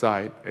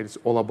aside. And it's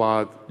all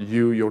about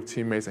you, your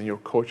teammates, and your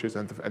coaches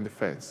and the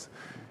fans.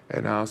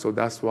 And so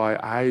that's why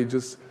I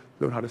just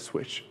learned how to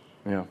switch.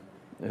 Yeah.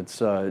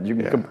 It's you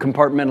can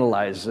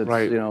compartmentalize. It's,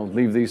 right.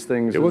 Leave these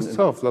things. It was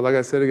tough. Like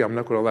I said again, I'm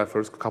not gonna lie.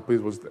 First couple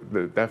years was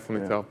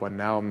definitely tough, but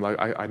now I'm like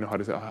I know how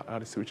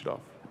to switch it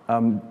off.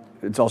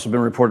 It's also been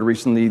reported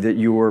recently that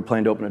you were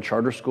planning to open a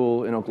charter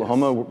school in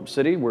Oklahoma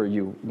City, where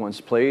you once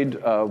played.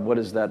 What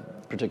is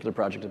that particular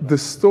project about? The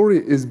story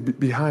is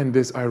behind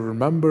this. I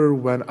remember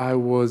when I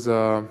was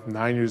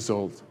 9 years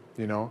old.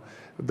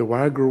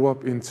 Where I grew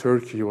up in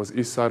Turkey was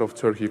east side of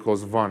Turkey, called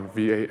Van,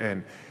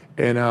 V-A-N,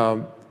 and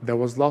there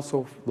was lot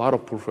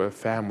of poor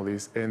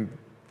families, and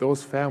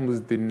those families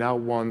did not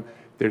want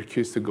their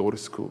kids to go to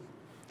school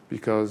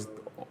because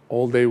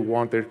all they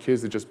want their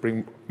kids to just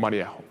bring money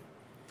at home.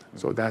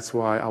 So that's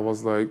why I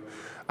was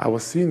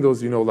seeing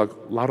those, like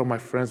a lot of my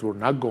friends were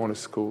not going to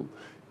school,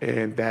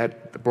 and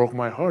that broke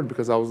my heart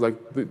because I was like,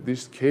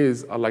 these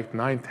kids are like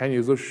 9, 10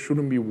 years old,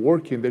 shouldn't be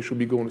working, they should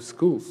be going to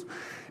schools.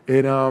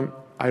 And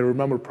I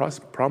remember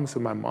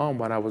promising my mom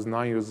when I was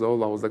 9 years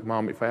old, I was like,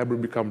 Mom, if I ever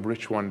become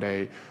rich one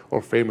day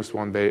or famous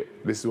one day,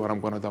 this is what I'm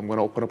gonna do. I'm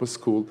gonna open up a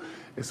school,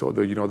 and so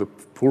the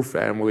poor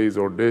families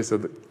or this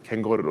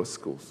can go to those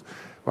schools.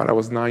 When I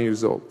was 9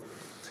 years old,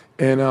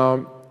 and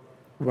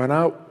when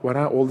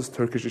all these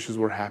Turkish issues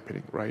were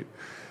happening, right?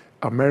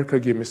 America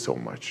gave me so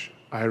much.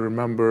 I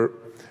remember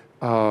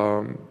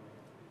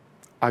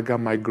I got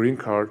my green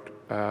card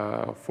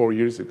 4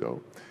 years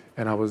ago,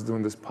 and I was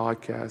doing this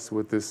podcast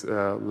with this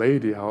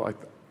lady.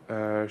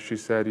 She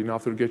said,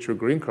 after you get your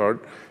green card,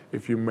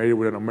 if you marry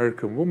with an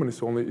American woman,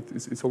 it's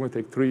only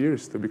take 3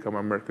 years to become an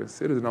American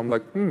citizen. I'm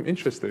like,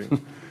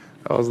 interesting.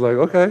 I was like,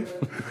 okay.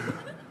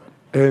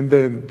 And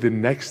then the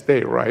next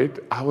day, right,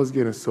 I was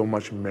getting so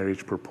much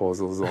marriage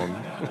proposals on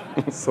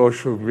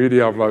social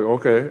media. I'm like,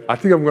 okay, I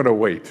think I'm gonna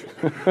wait.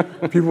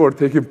 People were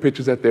taking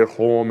pictures at their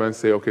home and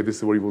say, okay, this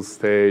is where you will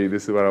stay.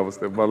 This is where I will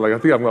stay. But I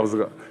think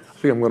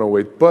I'm gonna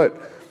wait. But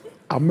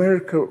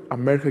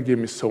America gave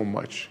me so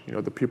much.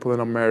 The people in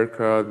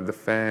America, the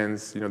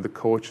fans, the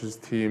coaches,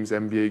 teams,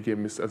 NBA gave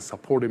me and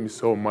supported me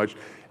so much.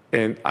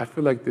 And I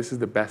feel like this is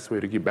the best way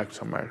to give back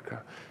to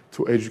America,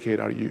 to educate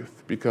our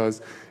youth.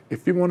 Because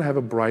if we want to have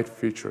a bright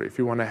future, if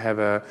we want to have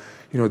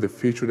the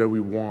future that we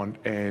want,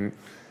 and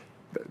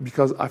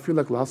because I feel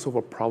like lots of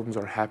our problems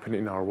are happening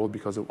in our world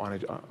because of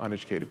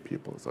uneducated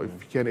people. So if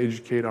we can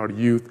educate our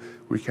youth,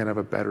 we can have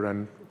a better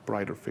and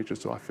brighter future.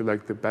 So I feel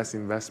like the best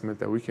investment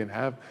that we can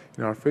have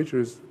in our future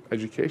is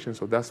education.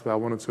 So that's why I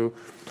wanted to,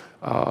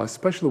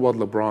 especially what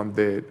LeBron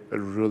did, it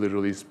really,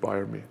 really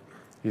inspired me.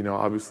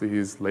 Obviously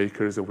he's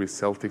Lakers and we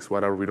Celtics,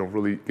 whatever, we don't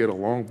really get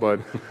along, but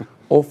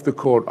off the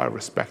court, I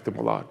respect him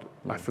a lot.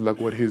 I feel like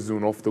what he's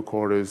doing off the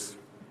court it's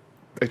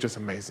just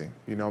amazing,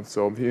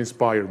 So he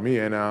inspired me,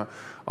 and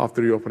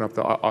after he opened up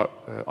the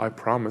I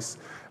Promise,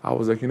 I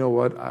was like, you know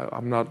what,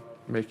 I'm not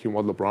making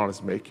what LeBron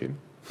is making,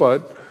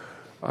 but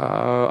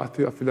I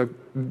feel like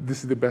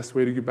this is the best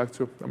way to give back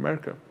to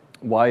America.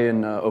 Why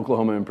in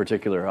Oklahoma in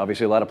particular?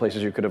 Obviously, a lot of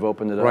places you could have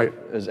opened it up. Right.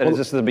 Is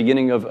this the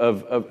beginning of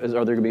are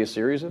there going to be a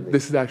series of these?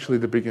 This is actually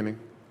the beginning.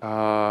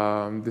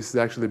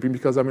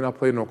 Because I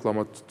played in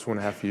Oklahoma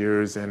 2.5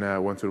 years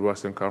and went to the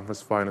Western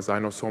Conference Finals. I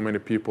know so many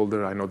people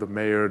there. I know the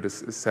mayor, the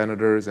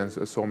senators, and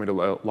so many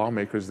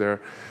lawmakers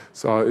there.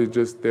 So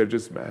they're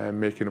just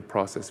making the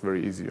process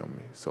very easy on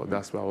me. So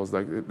that's why I was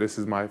like, this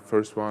is my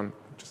first one.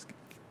 Just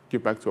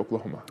give back to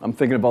Oklahoma. I'm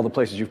thinking of all the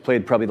places you've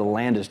played. Probably the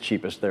land is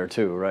cheapest there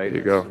too, right? There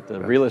you go. The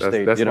real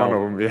estate. That's one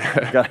of them.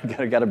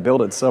 Yeah. Got to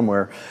build it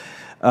somewhere.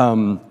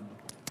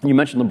 You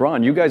mentioned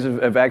LeBron. You guys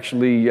have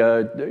actually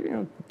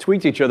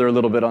tweaked each other a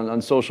little bit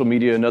on social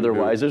media and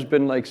otherwise. There's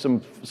been like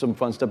some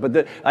fun stuff.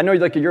 But I know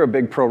you're a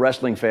big pro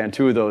wrestling fan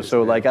too, though.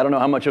 So I don't know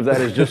how much of that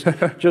is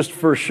just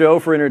for show,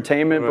 for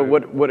entertainment. Right.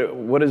 But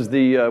what is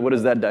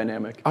that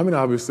dynamic?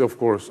 Obviously, of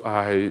course,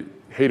 I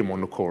hate him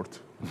on the court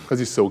because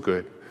he's so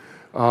good.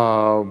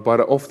 But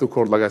off the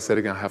court, like I said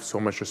again, I have so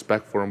much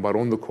respect for him. But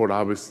on the court,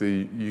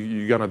 obviously,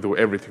 you're gonna do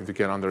everything to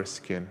get under his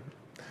skin.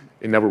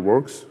 It never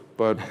works.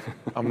 But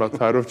I'm not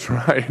tired of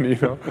trying,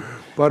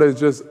 But it's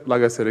just,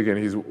 like I said again,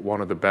 he's one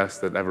of the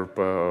best that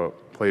ever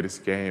played this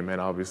game. And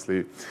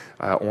obviously,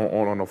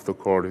 on and off the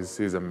court,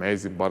 he's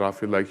amazing. But I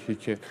feel like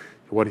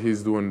what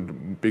he's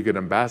doing bigger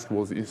than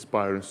basketball is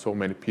inspiring so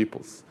many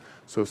people.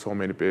 So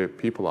many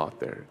people out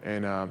there.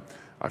 And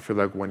I feel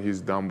like when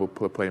he's done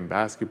with playing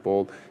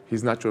basketball,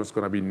 he's not just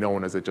going to be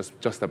known as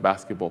just a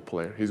basketball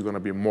player. He's going to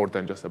be more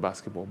than just a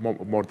basketball,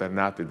 more than an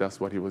athlete. That's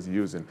what he was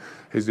using.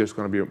 He's just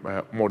going to be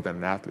more than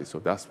an athlete. So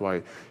that's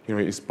why he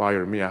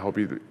inspired me. I hope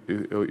he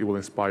will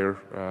inspire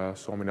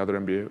so many other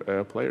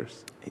NBA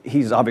players.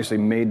 He's obviously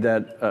made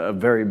that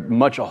very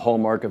much a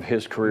hallmark of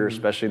his career,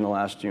 especially in the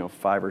last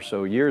 5 or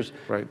so years.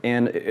 Right.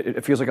 And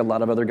it feels like a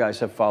lot of other guys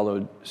have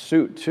followed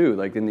suit too.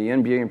 Like in the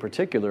NBA in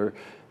particular,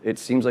 it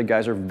seems like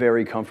guys are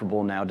very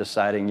comfortable now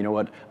deciding, you know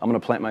what, I'm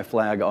going to plant my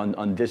flag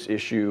on this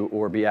issue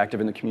or be active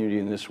in the community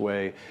in this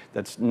way.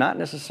 That's not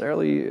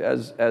necessarily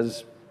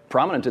as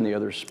prominent in the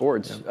other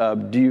sports.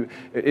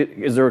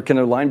 Is there, can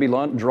a line be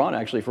drawn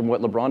actually from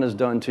what LeBron has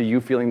done to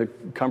you feeling the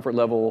comfort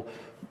level,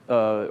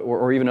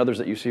 or even others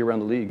that you see around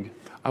the league?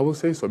 I will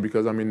say so,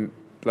 because I mean,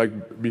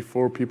 like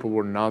before, people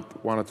were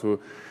not wanted to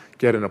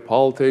get into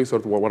politics or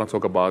to want to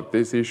talk about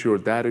this issue or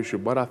that issue.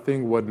 But I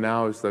think what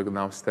now is like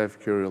now Steph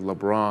Curry,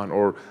 LeBron,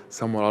 or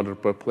some other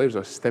players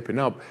are stepping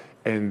up,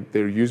 and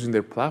they're using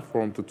their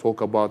platform to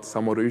talk about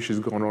some of the issues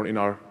going on in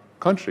our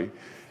country.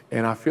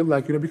 And I feel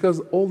like, because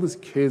all these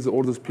kids,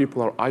 all these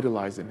people are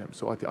idolizing him.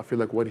 So I feel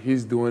like what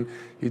he's doing,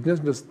 he's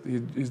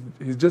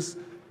just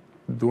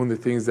doing the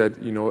things that,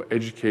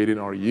 educating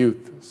our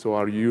youth. So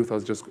our youth are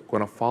just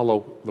going to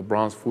follow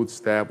LeBron's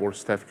footstep or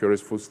Steph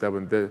Curry's footstep,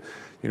 and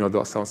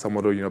some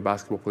other,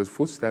 basketball players'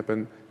 footstep,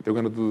 and they're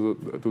going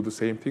to do the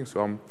same thing.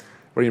 So I'm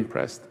very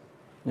impressed.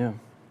 Yeah.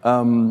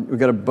 We've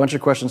got a bunch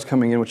of questions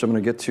coming in, which I'm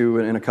going to get to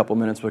in a couple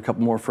minutes, but a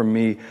couple more from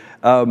me.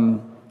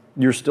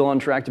 You're still on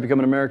track to become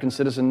an American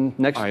citizen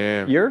next year? I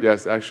am.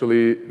 Yes,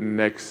 actually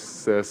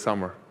next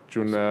summer,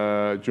 June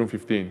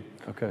 15.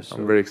 Okay. So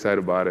I'm very excited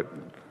about it.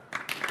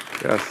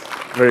 Yes,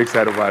 very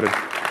excited about it.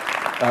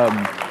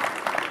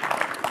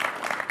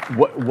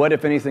 What,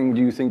 if anything,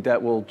 do you think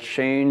that will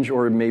change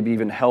or maybe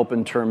even help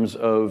in terms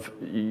of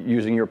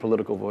using your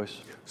political voice?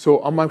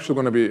 So I'm actually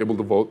going to be able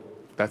to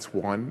vote. That's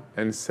one.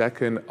 And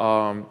second,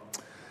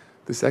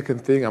 the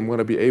second thing, I'm going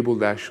to be able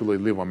to actually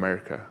live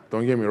America.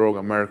 Don't get me wrong,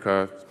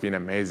 America has been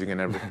amazing and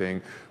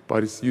everything,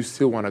 but you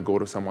still want to go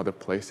to some other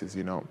places,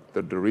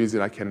 The reason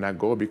I cannot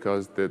go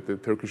because the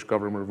Turkish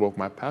government revoked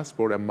my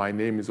passport and my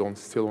name is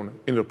still on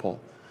Interpol.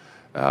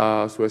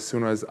 So as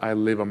soon as I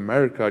leave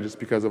America, just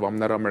because I'm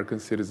not an American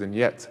citizen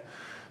yet,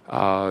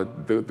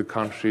 the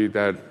country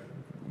that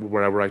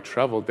wherever I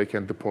travel, they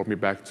can deport me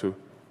back to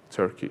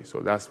Turkey. So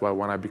that's why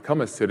when I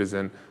become a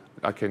citizen,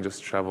 I can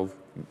just travel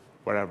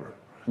wherever.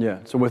 Yeah,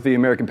 so with the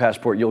American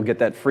passport, you'll get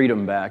that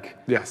freedom back.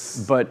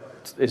 Yes.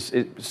 But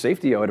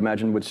safety, I would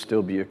imagine, would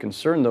still be a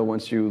concern, though,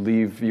 once you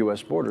leave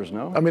U.S. borders,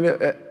 no? I mean,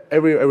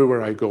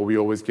 everywhere I go, we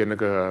always get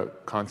into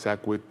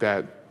contact with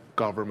that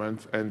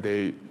government, and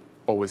they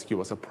always give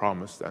us a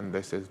promise, and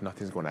they say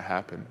nothing's going to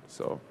happen,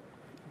 so.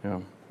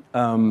 Yeah.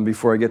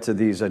 Before I get to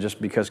these,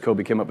 just because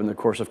Kobe came up in the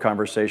course of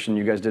conversation,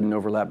 you guys didn't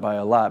overlap by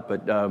a lot,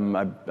 but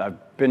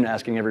I've been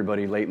asking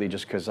everybody lately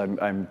just because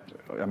I'm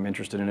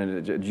interested in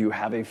it. Do you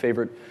have a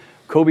favorite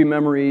Kobe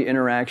memory,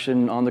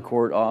 interaction on the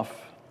court,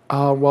 off?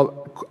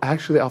 Well,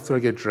 actually, after I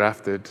get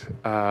drafted,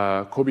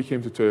 Kobe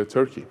came to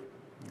Turkey.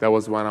 That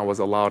was when I was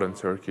allowed in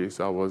Turkey.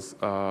 So I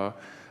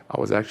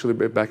was actually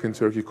back in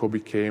Turkey. Kobe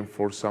came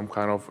for some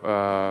kind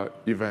of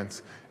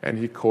event, and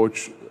he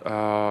coached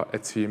a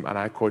team, and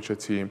I coached a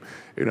team.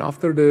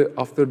 After the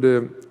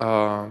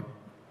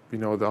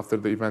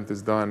event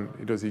is done,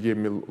 he gave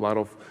me a lot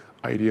of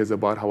ideas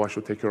about how I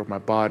should take care of my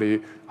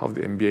body, how the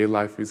NBA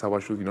life is, how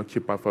I should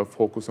keep my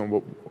focus on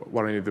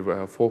what I need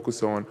to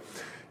focus on.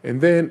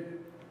 And then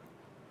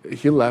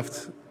he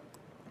left,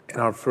 and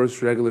our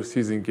first regular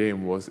season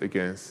game was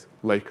against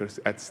Lakers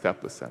at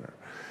Staples Center.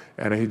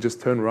 And he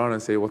just turned around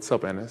and said, "What's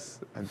up, Enes?"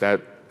 And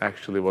that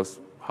actually was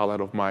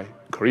highlight of my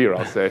career,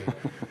 I'll say,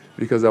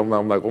 because I'm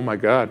like, oh my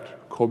God,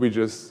 Kobe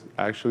just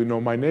actually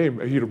know my name.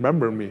 He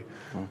remembered me.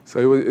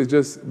 So it's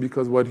just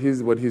because what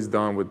he's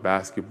done with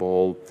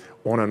basketball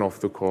on and off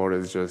the court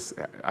is just,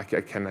 I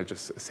cannot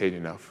just say it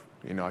enough.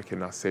 I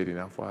cannot say it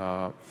enough.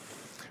 I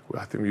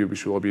think we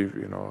should all be,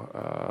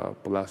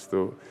 blessed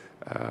to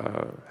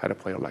have a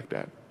player like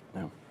that.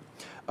 Yeah.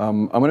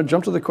 I'm going to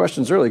jump to the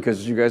questions early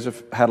because you guys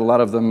have had a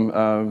lot of them,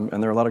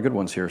 and there are a lot of good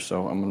ones here.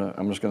 So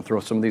I'm just going to throw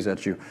some of these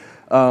at you.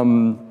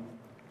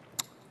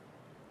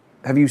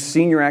 Have you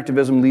seen your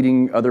activism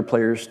leading other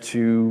players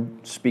to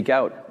speak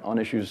out on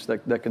issues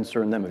that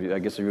concern them?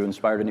 Have you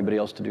inspired anybody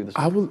else to do this?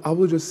 I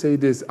will just say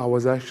this. I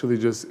was actually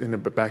just in the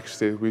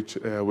backstage with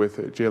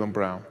Jaylen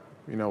Brown.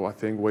 I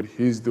think what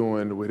he's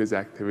doing with his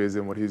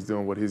activism, he's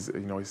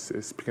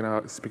speaking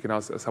out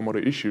some of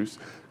the issues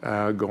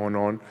going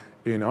on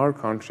in our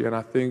country. And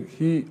I think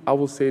I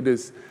will say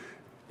this,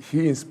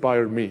 he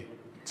inspired me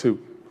too.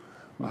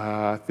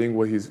 I think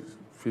what he's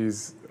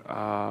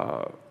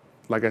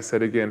like I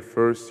said again,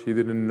 first he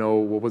didn't know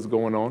what was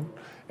going on,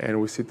 and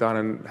we sit down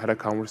and had a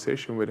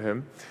conversation with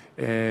him,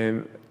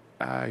 and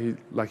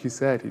he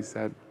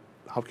said,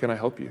 "How can I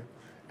help you?"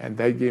 And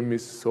that gave me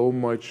so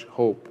much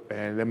hope,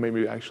 and that made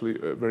me actually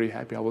very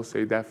happy. I will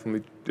say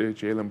definitely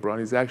Jaylen Brown.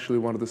 He's actually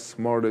one of the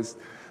smartest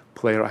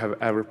players I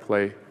have ever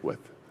played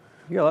with.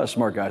 You got a lot of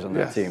smart guys on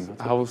that team.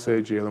 I will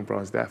say Jaylen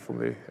Brown is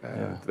definitely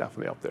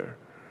up there.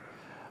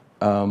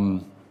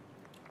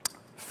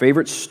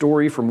 Favorite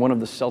story from one of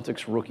the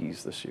Celtics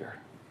rookies this year?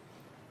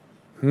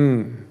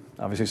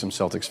 Obviously some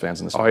Celtics fans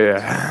in this. Oh,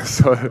 yeah.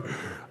 So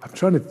I'm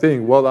trying to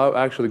think. Well,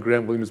 actually,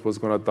 Grant Williams was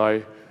going to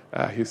die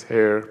his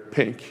hair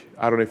pink.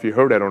 I don't know if you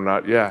heard that or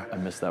not. Yeah, I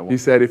missed that one. He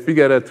said if we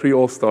get 3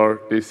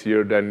 All-Star this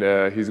year,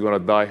 then he's gonna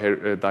dye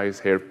his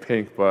hair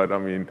pink. But I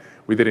mean,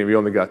 we didn't. We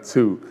only got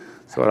 2.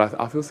 So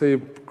I feel say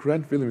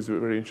Grant Williams is a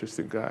very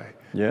interesting guy.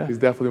 Yeah. He's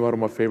definitely one of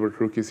my favorite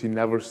rookies. He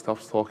never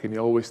stops talking. He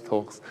always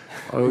talks.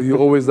 He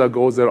always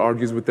goes there,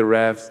 argues with the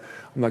refs.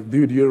 I'm like,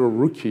 dude, you're a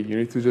rookie. You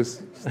need to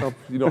just stop,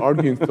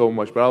 arguing so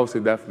much. But I would say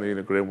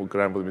definitely,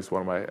 Grant Williams is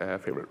one of my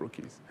favorite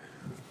rookies.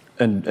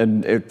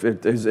 And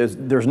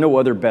there's no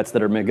other bets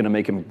that are going to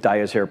make him dye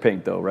his hair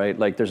pink, though, right?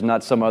 Like, there's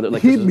not some other.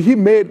 Like, he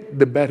made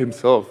the bet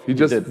himself. He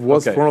just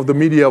was in front of the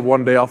media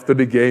one day after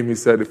the game. He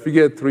said, if we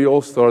get 3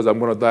 All-Stars, I'm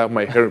going to dye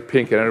my hair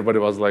pink. And everybody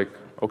was like,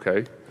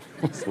 okay,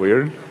 it's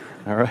weird.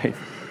 All right.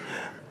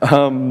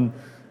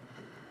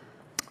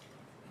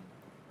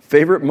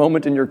 Favorite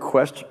moment in your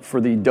quest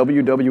for the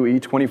WWE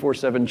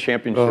 24/7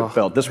 Championship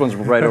belt? This one's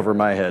right over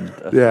my head.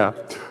 Yeah.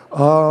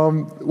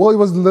 Well, it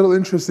was a little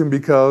interesting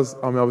because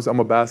I'm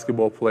a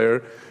basketball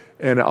player,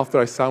 and after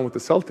I signed with the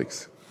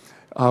Celtics,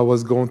 I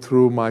was going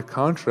through my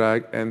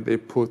contract, and they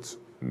put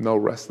no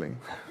wrestling.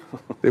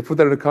 They put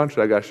that in the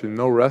contract, actually,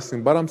 no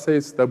wrestling. But I'm saying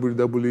it's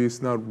WWE,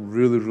 it's not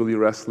really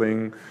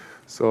wrestling,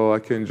 so I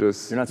can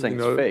just. You're not saying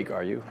it's fake,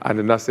 are you? I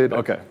did not say that.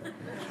 Okay.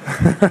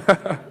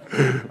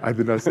 I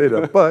did not say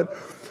that, but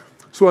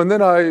and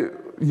then I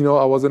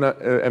was in a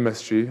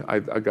MSG. I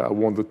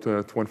won the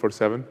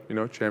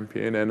 24/7,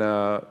 champion, and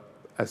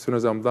as soon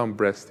as I'm done,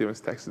 Brad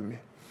Stevens texted me.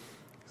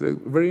 He said,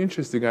 very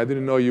interesting. I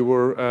didn't know you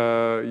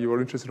were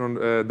interested in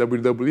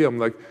WWE. I'm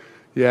like,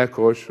 yeah,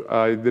 coach.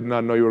 I did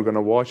not know you were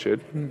gonna watch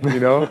it,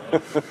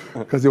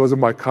 because it was in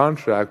my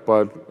contract.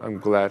 But I'm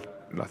glad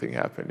nothing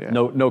happened. Yeah.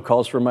 No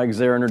calls for Mike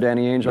Zarin or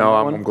Danny Ainge. No,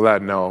 I'm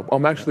glad. No,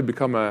 I'm actually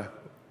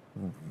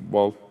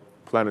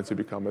planning to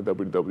become a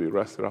WWE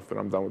wrestler after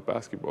I'm done with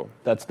basketball.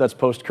 That's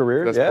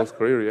post-career? That's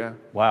post-career, yeah.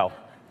 Wow.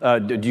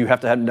 Do you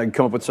have to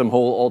come up with some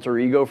whole alter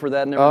ego for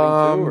that and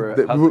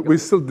everything, too? We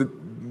still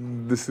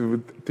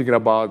thinking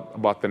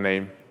about the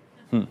name.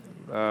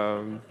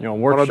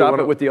 Workshop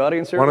it with the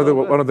audience here?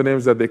 One of the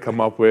names that they come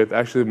up with,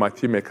 actually my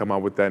teammate come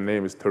up with that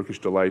name is Turkish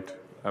Delight.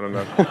 I don't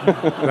know.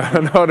 I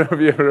don't know if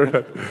you ever heard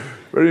that.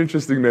 Very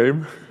interesting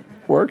name.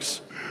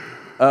 Works.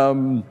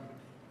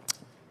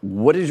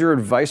 What is your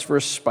advice for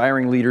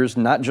aspiring leaders,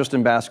 not just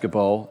in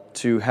basketball,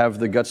 to have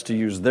the guts to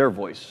use their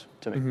voice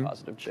to make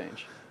positive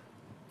change?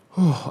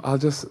 I'll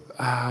just,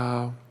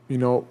 I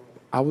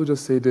will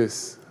just say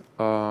this.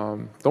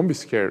 Don't be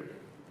scared.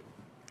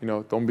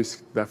 Don't be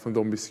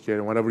scared.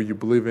 And whatever you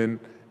believe in,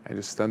 and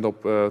just stand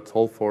up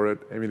tall for it.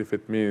 Even if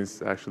it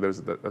means, actually,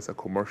 that's a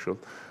commercial.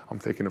 I'm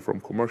taking it from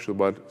commercial,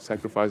 but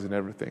sacrificing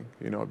everything,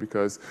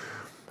 because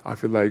I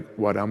feel like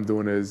what I'm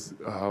doing is,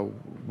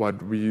 what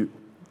we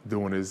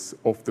doing is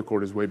off the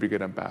court is way bigger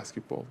than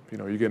basketball.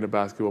 You get in a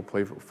basketball,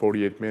 play for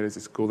 48 minutes,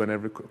 it's cool and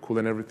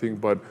everything,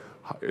 but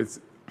it's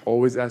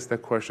always ask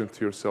that question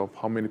to yourself: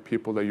 how many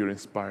people are you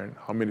inspiring?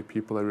 How many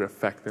people are you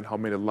affecting? How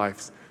many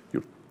lives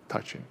you're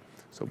touching?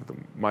 So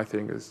my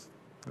thing is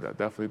that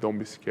definitely don't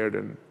be scared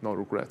and no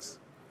regrets.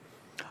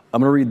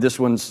 I'm going to read this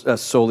one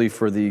solely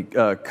for the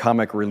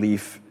comic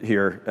relief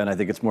here, and I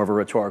think it's more of a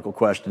rhetorical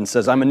question. It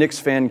says, I'm a Knicks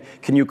fan.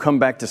 Can you come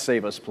back to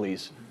save us,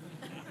 please?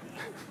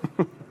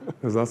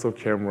 There's lots of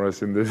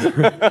cameras in this.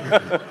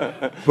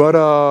 But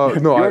no.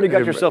 You already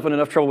got yourself in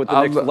enough trouble with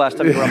the Knicks the last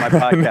time you were on my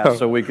podcast,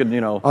 so we could,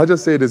 I'll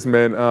just say this,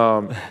 man.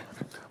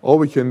 All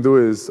we can do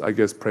is, I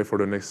guess, pray for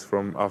the Knicks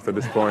from after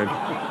this point.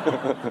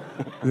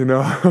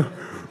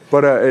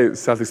 But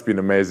Celtics been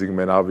amazing,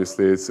 man.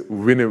 Obviously, it's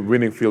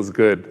winning feels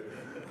good.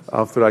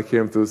 After I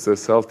came to the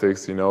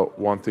Celtics,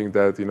 one thing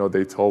that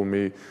they told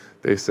me,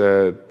 they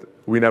said,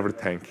 we never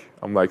tank.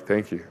 I'm like,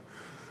 thank you.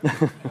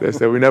 They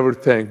said we never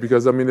tank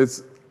because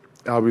it's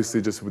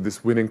obviously just with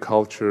this winning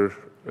culture,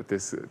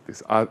 this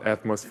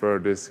atmosphere,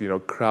 this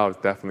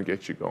crowd definitely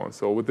gets you going.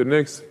 So with the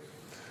Knicks,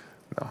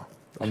 no,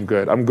 I'm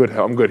good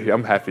here.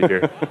 I'm happy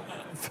here.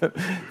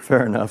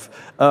 Fair enough.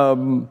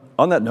 On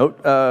that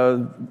note,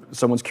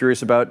 someone's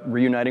curious about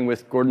reuniting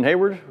with Gordon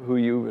Hayward, who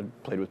you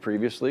had played with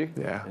previously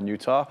in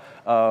Utah.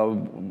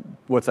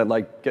 What's that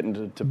like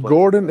getting to play?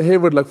 Gordon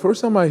Hayward,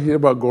 first time I hear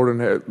about Gordon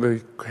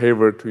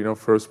Hayward,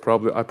 first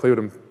probably I played with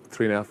him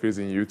 3.5 years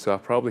in Utah.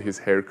 Probably his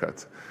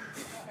haircut.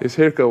 His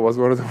haircut was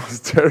one of the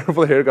most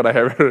terrible haircut I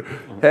ever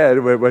had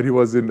when he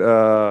was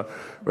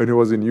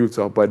in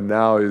Utah. But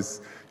now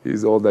he's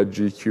all that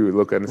GQ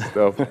look and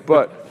stuff.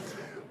 But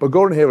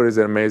Gordon Hayward is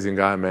an amazing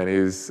guy, man.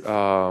 He's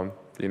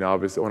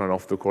obviously on and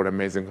off the court,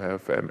 amazing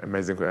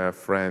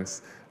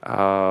friends.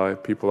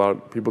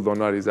 People don't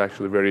know he's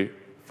actually very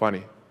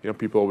funny.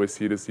 People always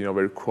see this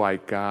very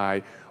quiet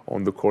guy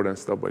on the court and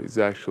stuff, but he's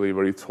actually a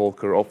very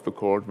talker off the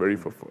court, very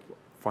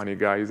funny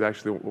guy. He's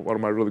actually one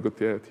of my really good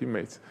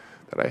teammates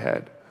that I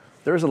had.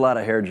 There's a lot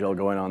of hair gel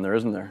going on there,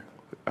 isn't there?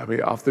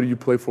 After you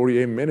play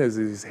 48 minutes,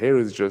 his hair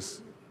is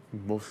just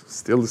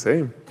still the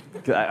same.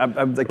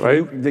 I'm like,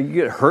 right? Do you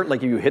get hurt?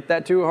 Like, you hit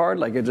that too hard?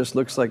 Like, it just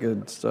looks like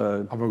it's...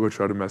 I'm going to go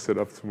try to mess it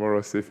up tomorrow,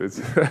 see if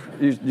it's...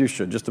 you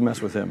should, just to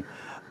mess with him.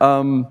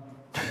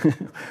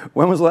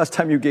 When was the last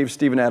time you gave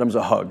Steven Adams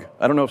a hug?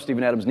 I don't know if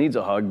Steven Adams needs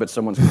a hug, but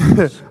someone's.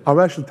 I'm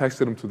actually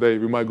texting him today.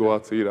 We might go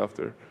out to eat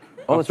after.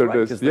 Oh, after that's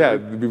right, this. Yeah,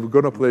 we're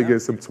gonna play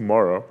against him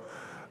tomorrow.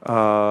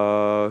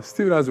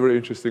 Steven Adams is a very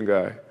interesting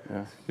guy.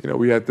 Yeah. You know,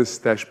 we had this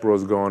Stash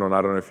Bros going on.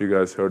 I don't know if you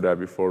guys heard that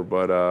before,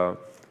 but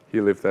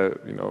he lived that.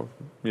 You know,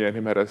 me and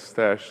him had a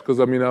stash. Because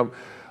I mean,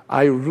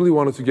 I really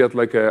wanted to get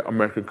like a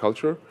American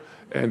culture,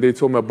 and they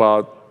told me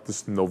about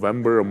this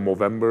November,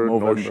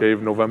 no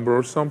shave November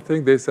or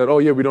something. They said, oh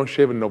yeah, we don't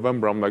shave in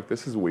November. I'm like,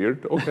 this is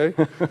weird, okay.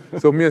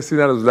 So me and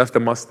Steven Adams left a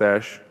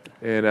mustache,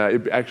 and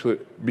it actually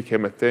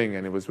became a thing,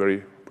 and it was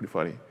pretty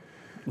funny.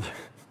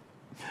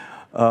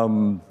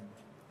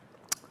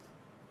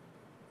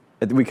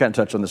 We kind of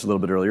touched on this a little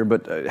bit earlier,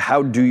 but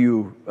how do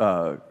you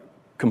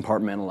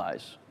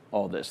compartmentalize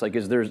all this? Like,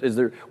 is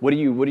there what do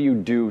you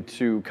do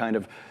to kind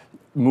of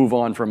move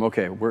on from,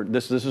 okay,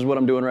 this is what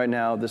I'm doing right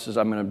now. I'm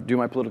going to do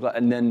my political,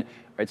 and then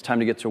it's time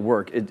to get to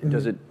work.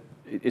 Do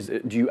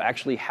you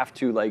actually have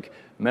to like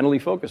mentally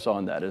focus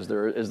on that? Is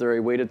there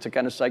a way to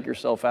kind of psych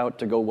yourself out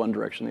to go one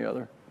direction or the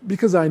other?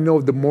 Because I know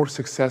the more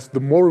success, the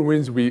more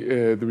wins we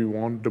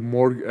want, the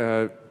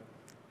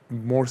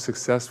more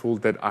successful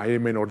that I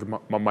am in or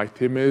my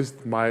team is,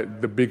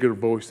 the bigger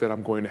voice that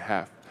I'm going to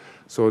have.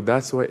 So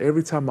that's why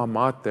every time I'm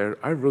out there,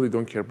 I really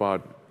don't care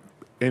about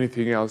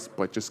anything else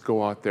but just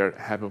go out there,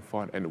 having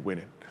fun and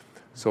winning.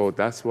 So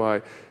that's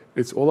why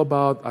it's all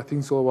about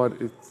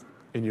it's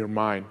in your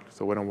mind.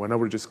 So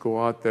whenever just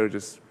go out there,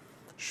 just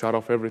shut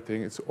off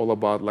everything. It's all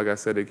about, like I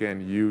said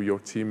again, your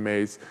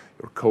teammates,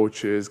 your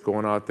coaches,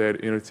 going out there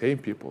to entertain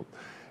people.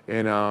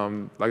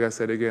 And like I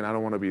said again, I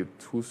don't want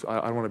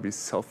to be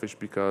selfish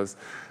because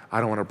I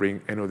don't want to bring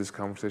any of this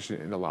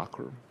conversation in the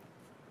locker room.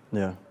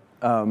 Yeah,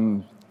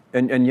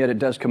 and yet it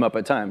does come up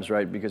at times,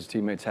 right? Because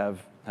teammates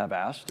have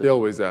asked. They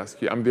always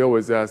ask. Yeah, they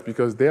always ask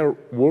because they are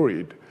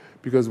worried.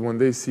 Because when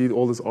they see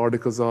all these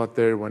articles out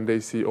there, when they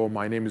see, oh,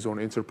 my name is on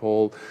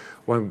Interpol,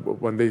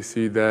 when they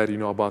see that,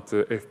 about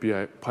the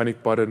FBI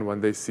panic button,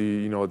 when they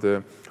see,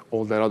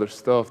 all that other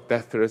stuff,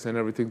 death threats and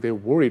everything, they're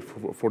worried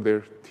for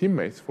their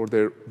teammates, for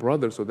their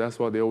brothers. So that's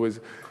why they always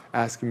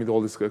asking me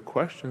all these good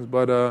questions.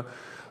 But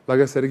like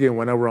I said again,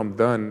 whenever I'm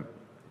done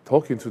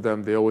talking to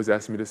them, they always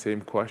ask me the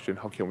same question: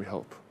 how can we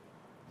help?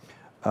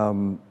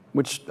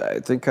 Which I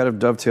think kind of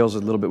dovetails a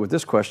little bit with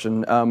this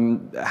question.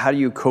 How do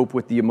you cope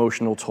with the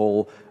emotional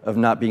toll of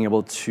not being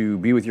able to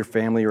be with your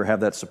family or have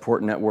that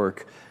support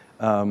network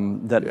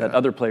that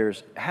other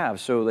players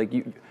have? So, like,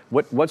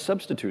 what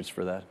substitutes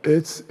for that?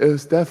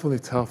 It's definitely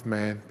tough,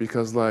 man,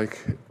 because NBA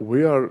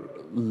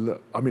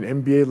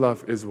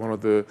life is one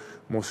of the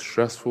most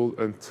stressful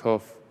and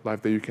tough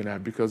life that you can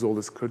have because all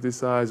this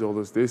criticized, all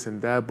this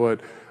and that.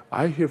 But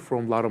I hear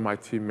from a lot of my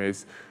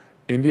teammates,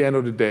 in the end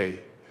of the day,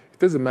 it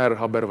doesn't matter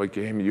how bad of a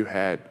game you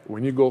had.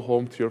 When you go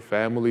home to your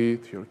family,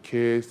 to your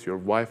kids, to your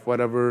wife,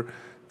 whatever,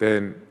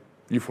 then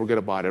you forget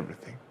about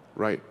everything,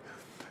 right?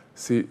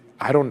 See,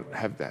 I don't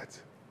have that.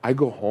 I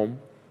go home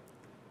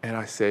and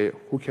I say,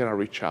 who can I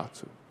reach out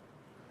to?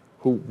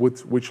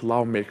 Which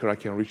lawmaker I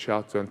can reach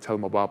out to and tell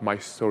them about my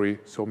story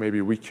so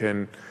maybe we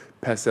can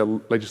pass a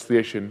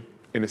legislation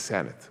in the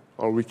Senate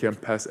or we can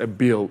pass a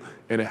bill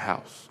in the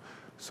House.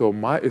 So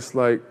it's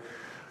like,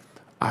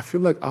 I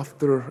feel like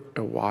after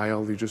a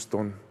while, you just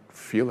don't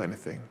feel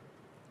anything.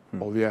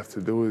 All you have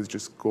to do is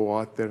just go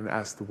out there and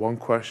ask the one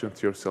question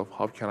to yourself: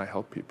 how can I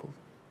help people?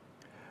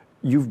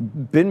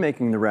 You've been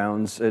making the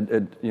rounds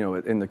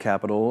in the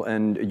Capitol,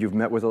 and you've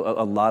met with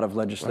a lot of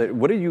legislators.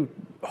 What are you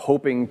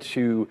hoping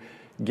to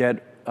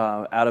get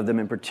out of them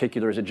in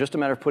particular? Is it just a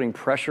matter of putting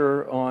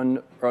pressure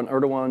on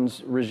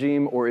Erdogan's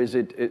regime, or is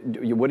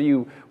what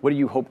do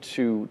you hope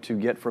to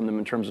get from them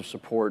in terms of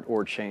support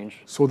or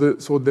change? So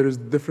there is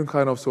different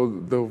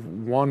the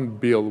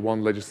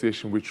one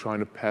legislation we're trying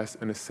to pass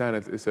in the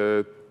Senate is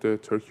the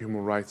Turkey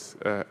Human Rights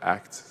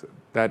Act.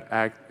 That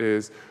act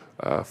is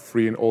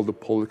freeing all the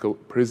political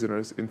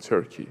prisoners in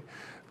Turkey.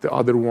 The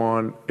other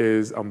one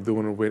is I'm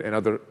doing with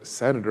another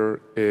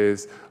senator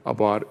is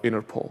about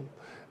Interpol.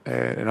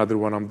 And another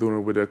one I'm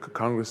doing with a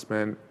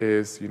congressman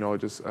is,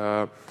 just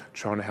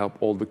trying to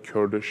help all the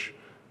Kurdish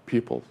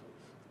people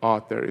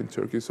out there in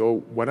Turkey.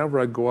 So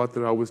whenever I go out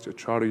there, I always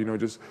try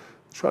to,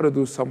 try to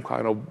do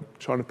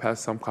trying to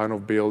pass some kind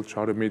of bill,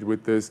 try to meet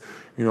with this,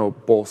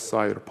 both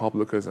sides,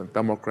 Republicans and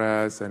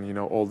Democrats and,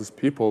 all these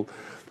people.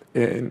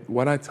 And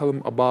when I tell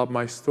them about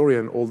my story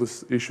and all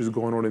these issues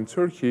going on in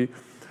Turkey,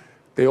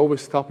 they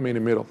always stop me in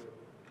the middle.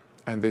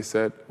 And they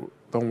said,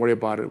 don't worry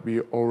about it.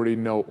 We already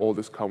know all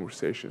these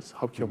conversations.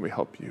 How can we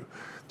help you?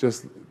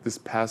 Just this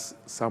past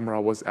summer, I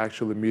was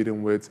actually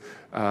meeting with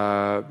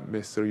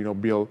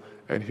Mr. Bill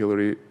and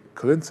Hillary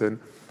Clinton,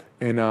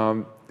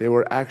 and they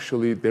were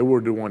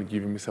the one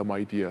giving me some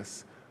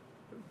ideas.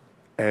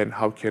 And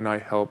how can I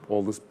help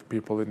all these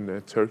people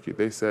in Turkey?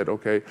 They said,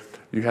 okay,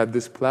 you had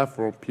this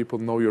platform, people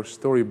know your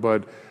story,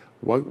 but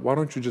why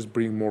don't you just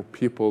bring more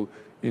people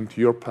into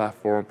your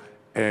platform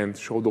and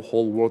show the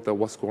whole world that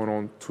what's going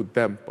on to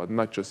them, but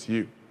not just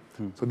you.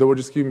 So they were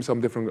just giving me some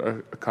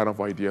different kind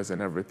of ideas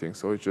and everything.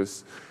 So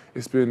it's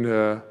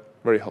been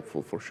very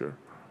helpful for sure.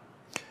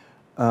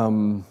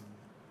 On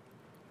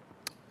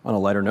a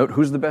lighter note,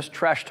 who's the best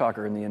trash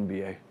talker in the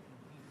NBA?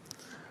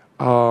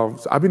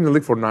 So I've been in the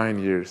league for 9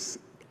 years.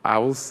 I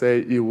will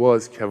say it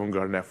was Kevin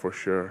Garnett for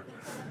sure.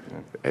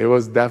 It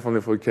was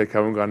definitely for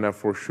Kevin Garnett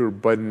for sure.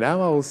 But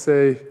now I will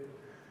say, I'm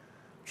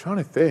trying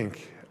to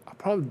think,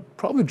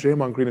 probably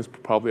Draymond Green is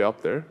probably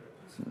up there.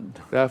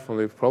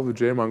 Definitely, probably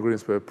Draymond Green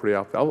is pretty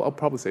up there. I'll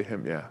probably say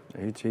him, yeah.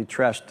 He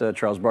trashed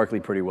Charles Barkley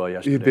pretty well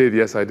yesterday. He did,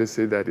 yes, I did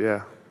see that,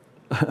 yeah.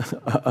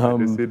 I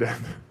did see that.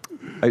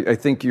 I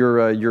think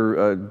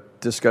your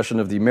discussion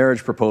of the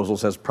marriage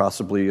proposals has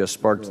possibly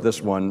sparked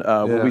this one.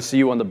 Will we see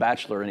you on The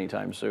Bachelor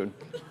anytime soon?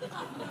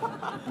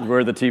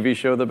 Where the TV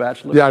show The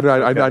Bachelor? Yeah,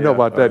 I know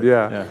about that,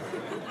 yeah.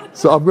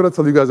 So I'm gonna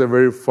tell you guys a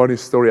very funny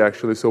story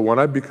actually. So when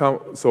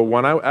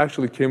I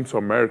actually came to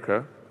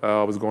America,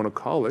 I was going to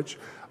college.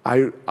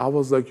 I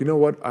was like, you know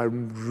what? I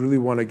really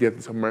want to get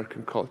this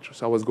American culture.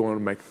 So I was going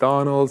to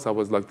McDonald's. I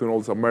was like doing all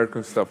this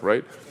American stuff,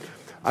 right?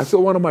 I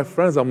told one of my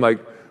friends, I'm like,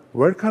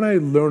 where can I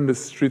learn the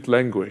street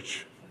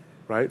language,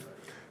 right?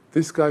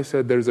 This guy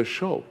said there's a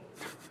show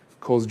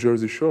called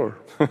Jersey Shore.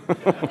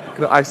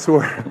 I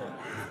swear.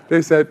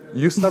 They said,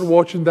 you start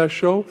watching that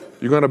show,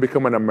 you're gonna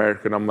become an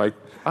American. I'm like,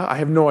 I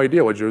have no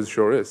idea what Jersey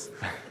Shore is.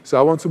 So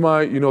I went to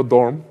my,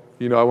 dorm.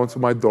 I went to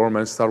my dorm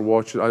and started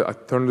watching. I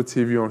turned the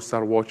TV on and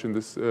started watching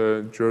this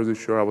Jersey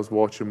Shore. I was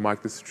watching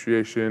Mike the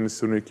Situation,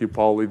 Suniki,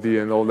 Pauly D,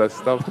 and all that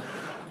stuff.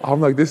 I'm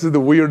like, this is the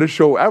weirdest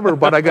show ever,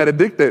 but I got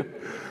addicted.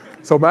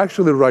 So I'm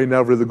actually right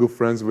now really good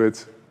friends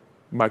with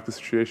Mike the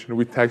Situation.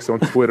 We text on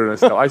Twitter and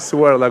stuff. I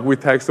swear, like we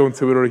text on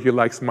Twitter. He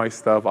likes my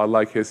stuff. I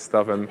like his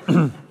stuff, and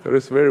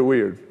it's very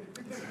weird.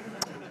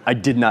 I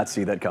did not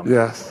see that coming.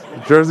 Yes,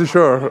 Jersey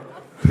Shore.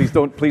 Please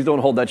don't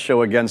hold that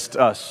show against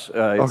us.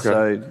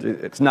 Okay.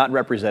 It's not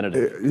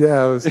representative.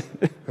 Yeah,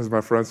 it was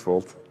my friend's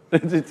fault.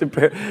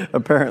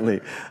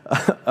 Apparently.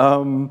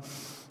 Time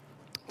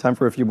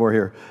for a few more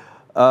here.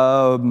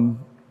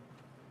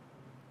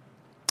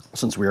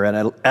 Since we are at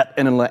an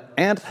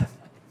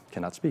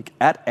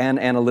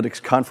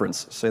analytics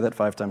conference, say that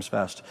 5 times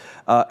fast.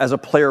 As a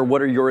player, what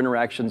are your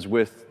interactions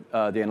with the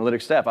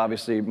analytics staff?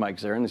 Obviously, Mike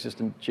Zarren, the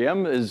assistant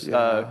GM, is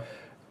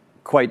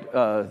quite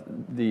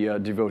the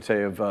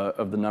devotee of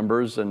the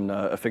numbers and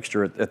a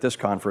fixture at this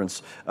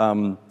conference.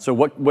 So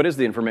what is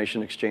the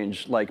information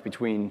exchange like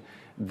between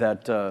the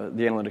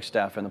analytics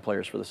staff and the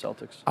players for the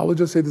Celtics? I would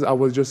just say this. I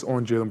was just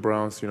on Jaylen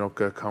Brown's, he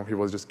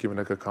was just giving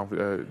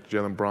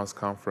Jaylen Brown's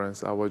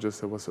conference. I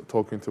was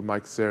talking to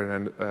Mike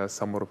Zarren and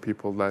some of the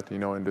people that,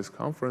 in this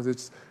conference.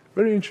 It's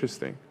very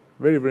interesting.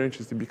 Very, very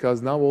interesting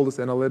because now all this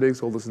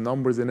analytics, all these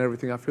numbers and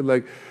everything, I feel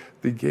like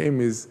the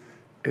game is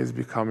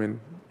becoming,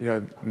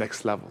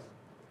 next level.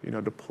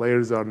 The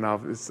players are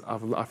now,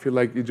 I feel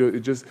like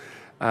it just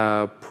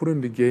putting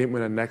the game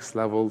in a next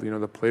level.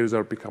 The players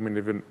are becoming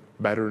even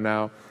better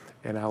now.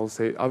 And I will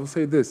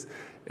say this,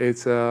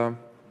 it's,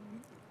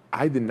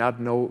 I did not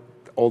know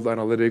all the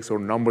analytics or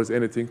numbers,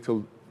 anything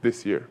till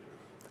this year.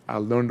 I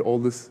learned all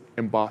this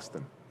in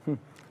Boston.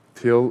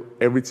 Till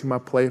every team I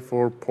play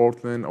for,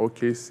 Portland,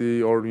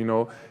 OKC, or,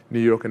 New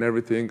York and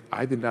everything,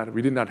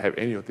 we did not have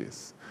any of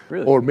this.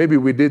 Really? Or maybe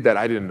we did that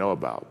I didn't know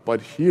about.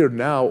 But here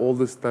now, all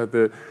this,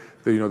 the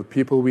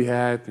people we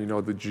had, the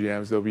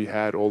GMs that we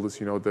had, all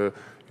this,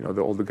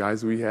 all the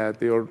guys we had,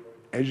 they are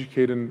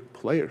educating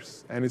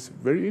players, and it's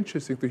very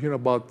interesting to hear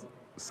about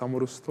some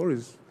of those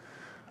stories.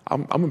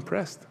 I'm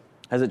impressed.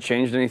 Has it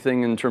changed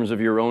anything in terms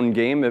of your own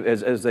game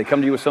as they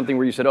come to you with something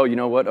where you said, oh, you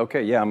know what?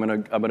 Okay, yeah, I'm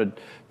gonna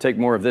take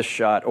more of this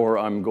shot, or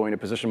I'm going to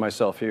position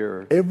myself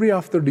here. Every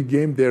after the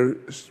game, they're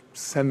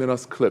sending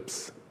us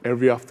clips.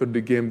 Every after the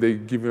game, they're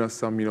giving us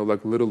some,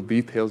 like little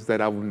details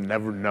that I will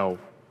never know.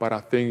 But I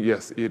think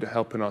yes, it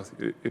helping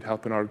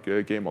our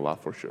game a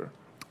lot for sure.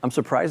 I'm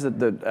surprised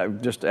that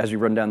just as you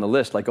run down the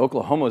list, like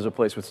Oklahoma is a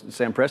place with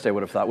Sam Presti, I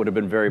would have thought would have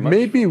been very much.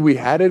 Maybe we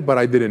had it, but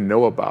I didn't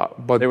know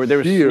about. But they were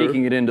here,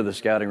 sneaking it into the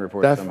scouting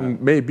report.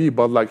 Maybe,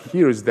 but like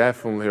here is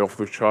definitely off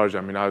the charge.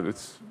 I mean,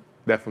 it's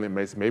definitely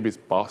amazing. Maybe it's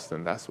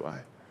Boston, that's why.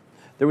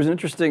 There was an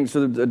interesting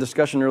a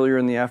discussion earlier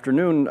in the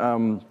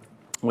afternoon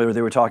where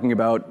they were talking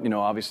about,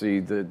 obviously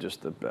the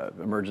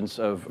emergence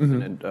of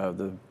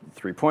the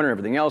three-pointer,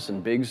 everything else,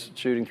 and bigs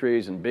shooting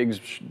threes and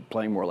bigs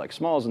playing more like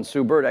smalls. And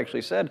Sue Bird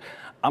actually said,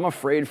 I'm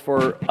afraid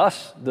for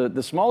us,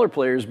 the smaller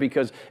players,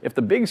 because if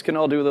the bigs can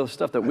all do the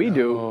stuff that we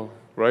do,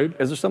 right?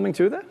 Is there something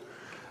to that?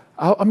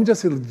 I mean,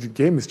 just the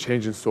game is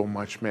changing so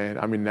much, man.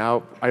 I mean,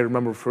 now I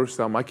remember first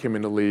time I came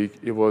in the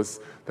league, there was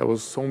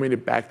so many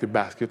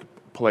back-to-basket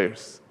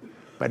players.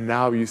 But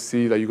now you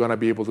see that you're gonna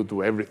be able to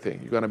do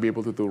everything. You're gonna be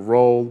able to do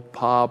roll,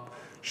 pop,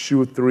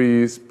 shoot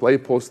threes, play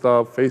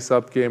post-up,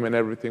 face-up game, and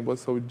everything. But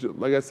so,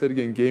 like I said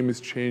again, game is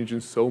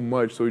changing so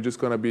much, so you're just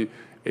gonna be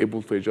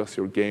able to adjust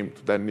your game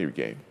to that new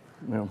game.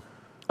 Yeah.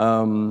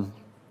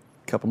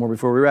 Couple more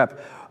before we wrap.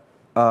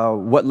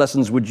 What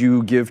lessons would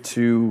you give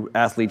to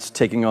athletes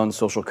taking on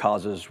social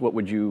causes? What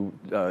would you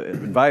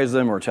advise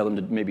them or tell them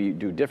to maybe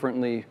do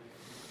differently?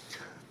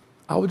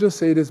 I would just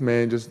say this,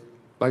 man. Just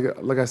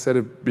like I said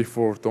it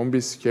before, don't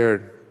be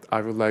scared.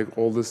 I feel like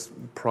all these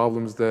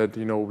problems that,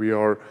 we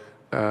are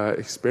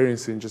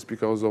experiencing just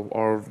because of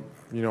our,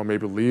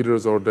 maybe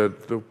leaders or the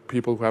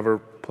people who have our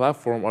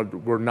platform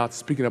we're not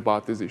speaking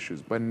about these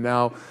issues. But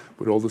now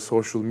with all the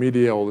social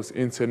media, all this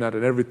internet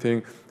and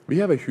everything, we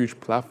have a huge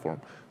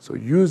platform. So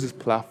use this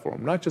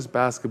platform, not just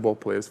basketball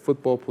players,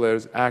 football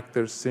players,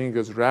 actors,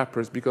 singers,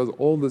 rappers, because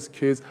all these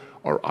kids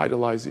are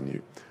idolizing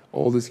you.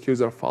 All these kids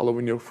are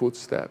following your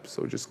footsteps.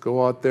 So just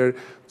go out there,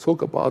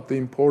 talk about the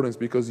importance,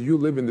 because you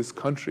live in this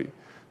country.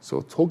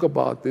 So talk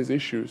about these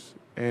issues,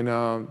 and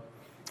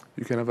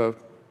you can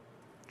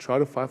try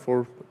to fight for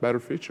a better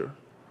future.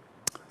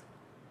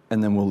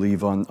 And then we'll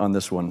leave on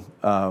this one.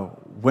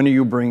 When are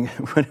you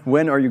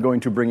going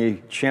to bring a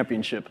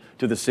championship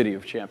to the City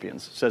of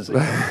Champions? Says the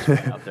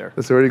out there.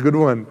 That's a very good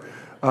one.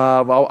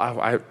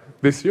 Well,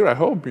 this year I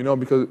hope,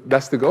 because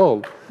that's the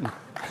goal.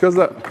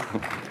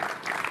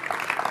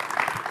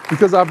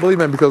 Because I believe,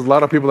 man, because a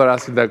lot of people are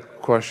asking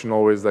that question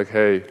always, like,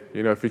 hey,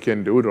 if you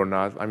can do it or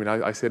not. I mean,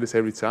 I say this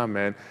every time,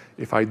 man.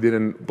 If I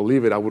didn't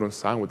believe it, I wouldn't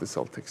sign with the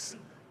Celtics.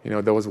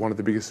 That was one of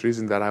the biggest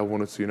reasons that I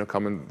wanted to,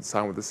 come and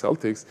sign with the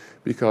Celtics,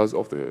 because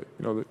of the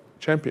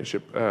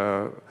championship.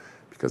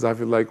 Because I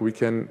feel like we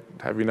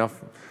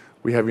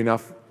have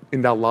enough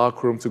in that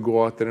locker room to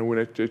go out there and win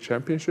a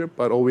championship.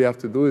 But all we have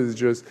to do is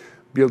just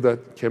build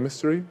that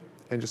chemistry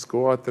and just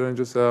go out there and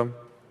just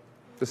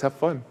have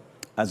fun.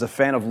 As a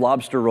fan of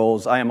lobster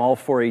rolls, I am all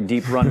for a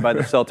deep run by the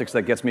Celtics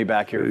that gets me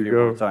back here a few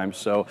more times.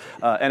 So,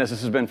 Enes,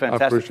 this has been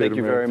fantastic. Thank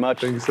you very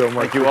much. Thank you so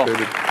much. Thank you all.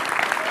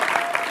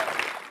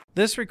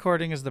 This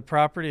recording is the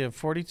property of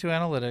 42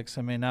 Analytics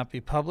and may not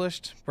be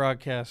published,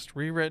 broadcast,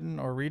 rewritten,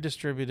 or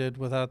redistributed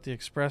without the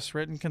express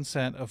written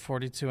consent of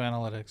 42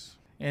 Analytics.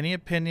 Any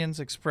opinions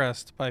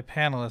expressed by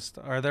panelists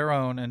are their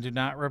own and do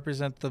not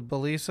represent the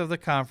beliefs of the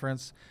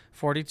conference,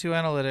 42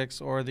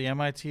 Analytics, or the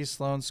MIT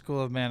Sloan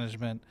School of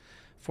Management.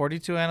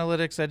 42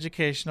 Analytics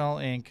Educational,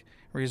 Inc.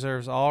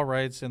 reserves all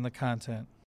rights in the content.